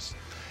losers.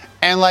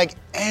 And like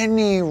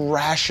any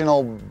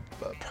rational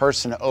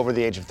person over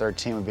the age of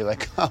 13 would be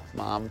like, oh,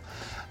 Mom,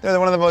 they're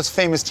one of the most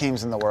famous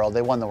teams in the world.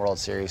 They won the World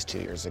Series 2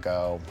 years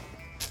ago.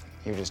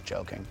 You're just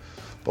joking.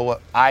 But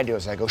what I do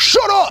is I go,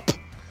 shut up!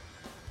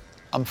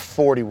 I'm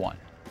 41.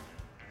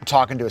 I'm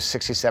talking to a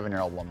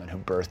 67-year-old woman who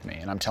birthed me,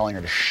 and I'm telling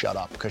her to shut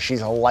up because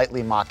she's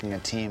lightly mocking a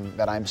team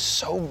that I'm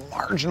so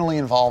marginally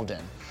involved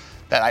in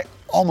that I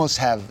almost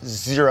have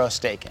zero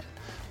stake in.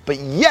 But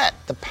yet,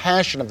 the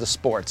passion of the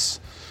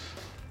sports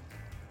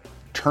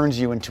turns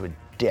you into a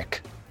dick,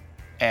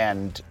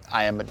 and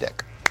I am a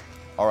dick.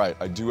 All right,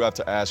 I do have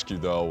to ask you,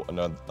 though,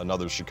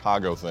 another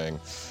Chicago thing.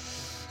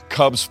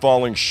 Cubs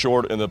falling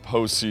short in the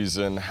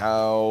postseason.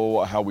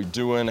 How we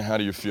doing? How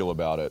do you feel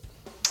about it?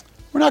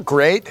 We're not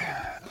great.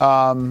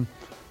 The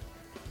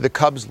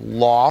Cubs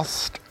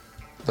lost.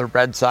 The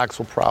Red Sox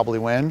will probably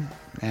win.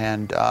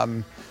 And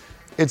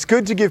it's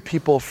good to give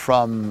people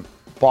from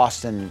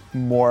Boston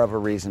more of a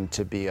reason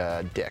to be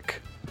a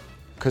dick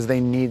because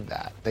they need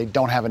that. They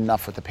don't have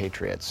enough with the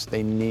Patriots.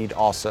 They need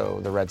also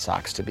the Red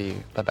Sox to be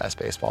the best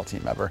baseball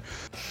team ever.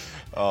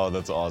 Oh,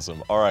 that's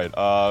awesome. All right,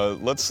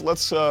 let's do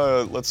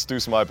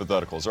some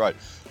hypotheticals. All right,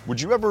 would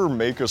you ever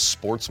make a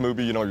sports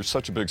movie? You're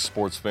such a big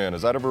sports fan.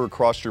 Has that ever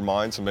crossed your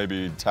mind to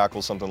maybe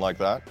tackle something like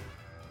that?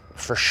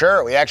 For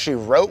sure. We actually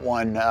wrote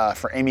one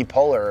for Amy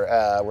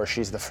Poehler, where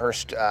she's the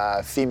first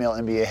female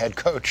NBA head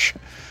coach,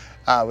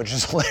 which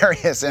is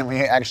hilarious, and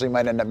we actually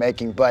might end up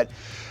making. But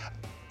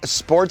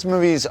sports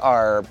movies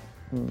are,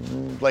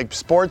 like,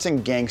 sports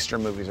and gangster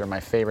movies are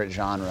my favorite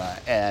genre,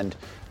 and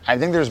I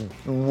think there's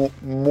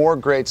more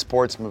great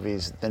sports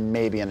movies than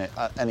maybe in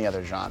any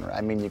other genre.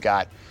 I mean, you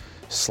got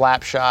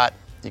Slapshot,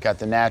 you got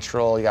The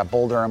Natural, you got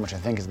Bull Durham, which I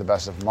think is the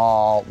best of them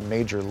all,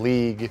 Major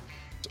League.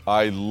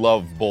 I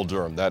love Bull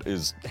Durham. That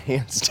is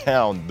hands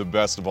down the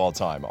best of all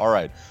time. All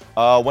right,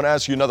 I want to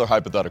ask you another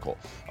hypothetical.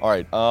 All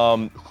right,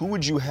 who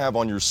would you have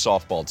on your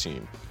softball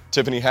team?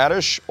 Tiffany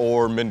Haddish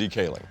or Mindy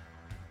Kaling?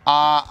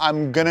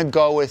 I'm gonna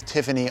go with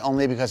Tiffany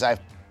only because I've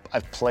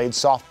played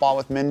softball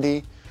with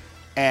Mindy,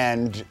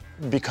 and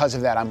because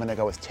of that, I'm gonna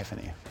go with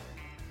Tiffany.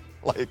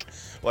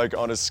 Like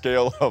on a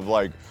scale of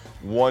like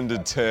 1 to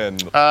 10.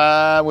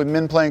 With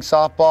Min playing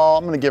softball,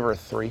 I'm gonna give her a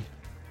 3.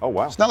 Oh,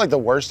 wow. It's not like the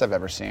worst I've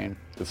ever seen.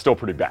 It's still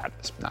pretty bad.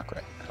 It's not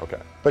great. Okay.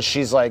 But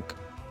she's like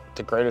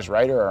the greatest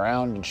writer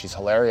around, and she's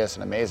hilarious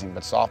and amazing.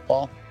 But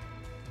softball,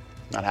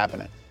 not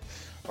happening.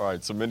 All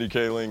right, so Mindy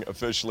Kaling,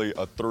 officially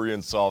a 3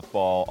 in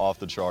softball, off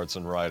the charts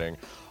in writing.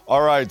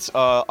 All right,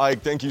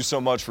 Ike, thank you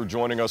so much for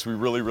joining us. We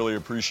really, really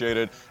appreciate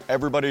it.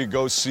 Everybody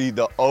go see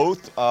The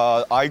Oath.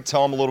 Ike,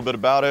 tell them a little bit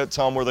about it.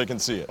 Tell them where they can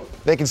see it.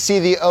 They can see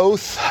The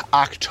Oath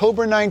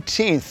October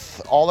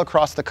 19th all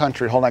across the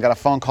country. Hold on, I got a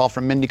phone call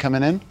from Mindy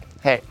coming in.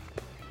 Hey,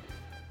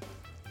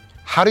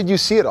 how did you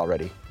see it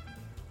already?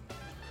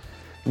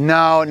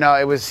 No,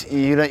 it was,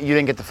 you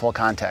didn't get the full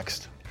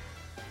context.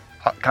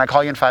 Can I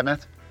call you in 5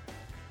 minutes?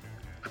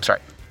 I'm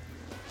sorry.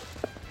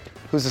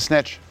 Who's the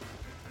snitch?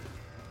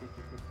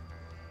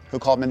 Who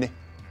called Mindy?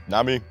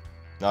 Not me.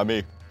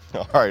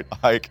 All right,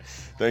 Ike,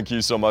 thank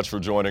you so much for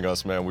joining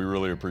us, man. We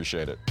really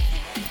appreciate it.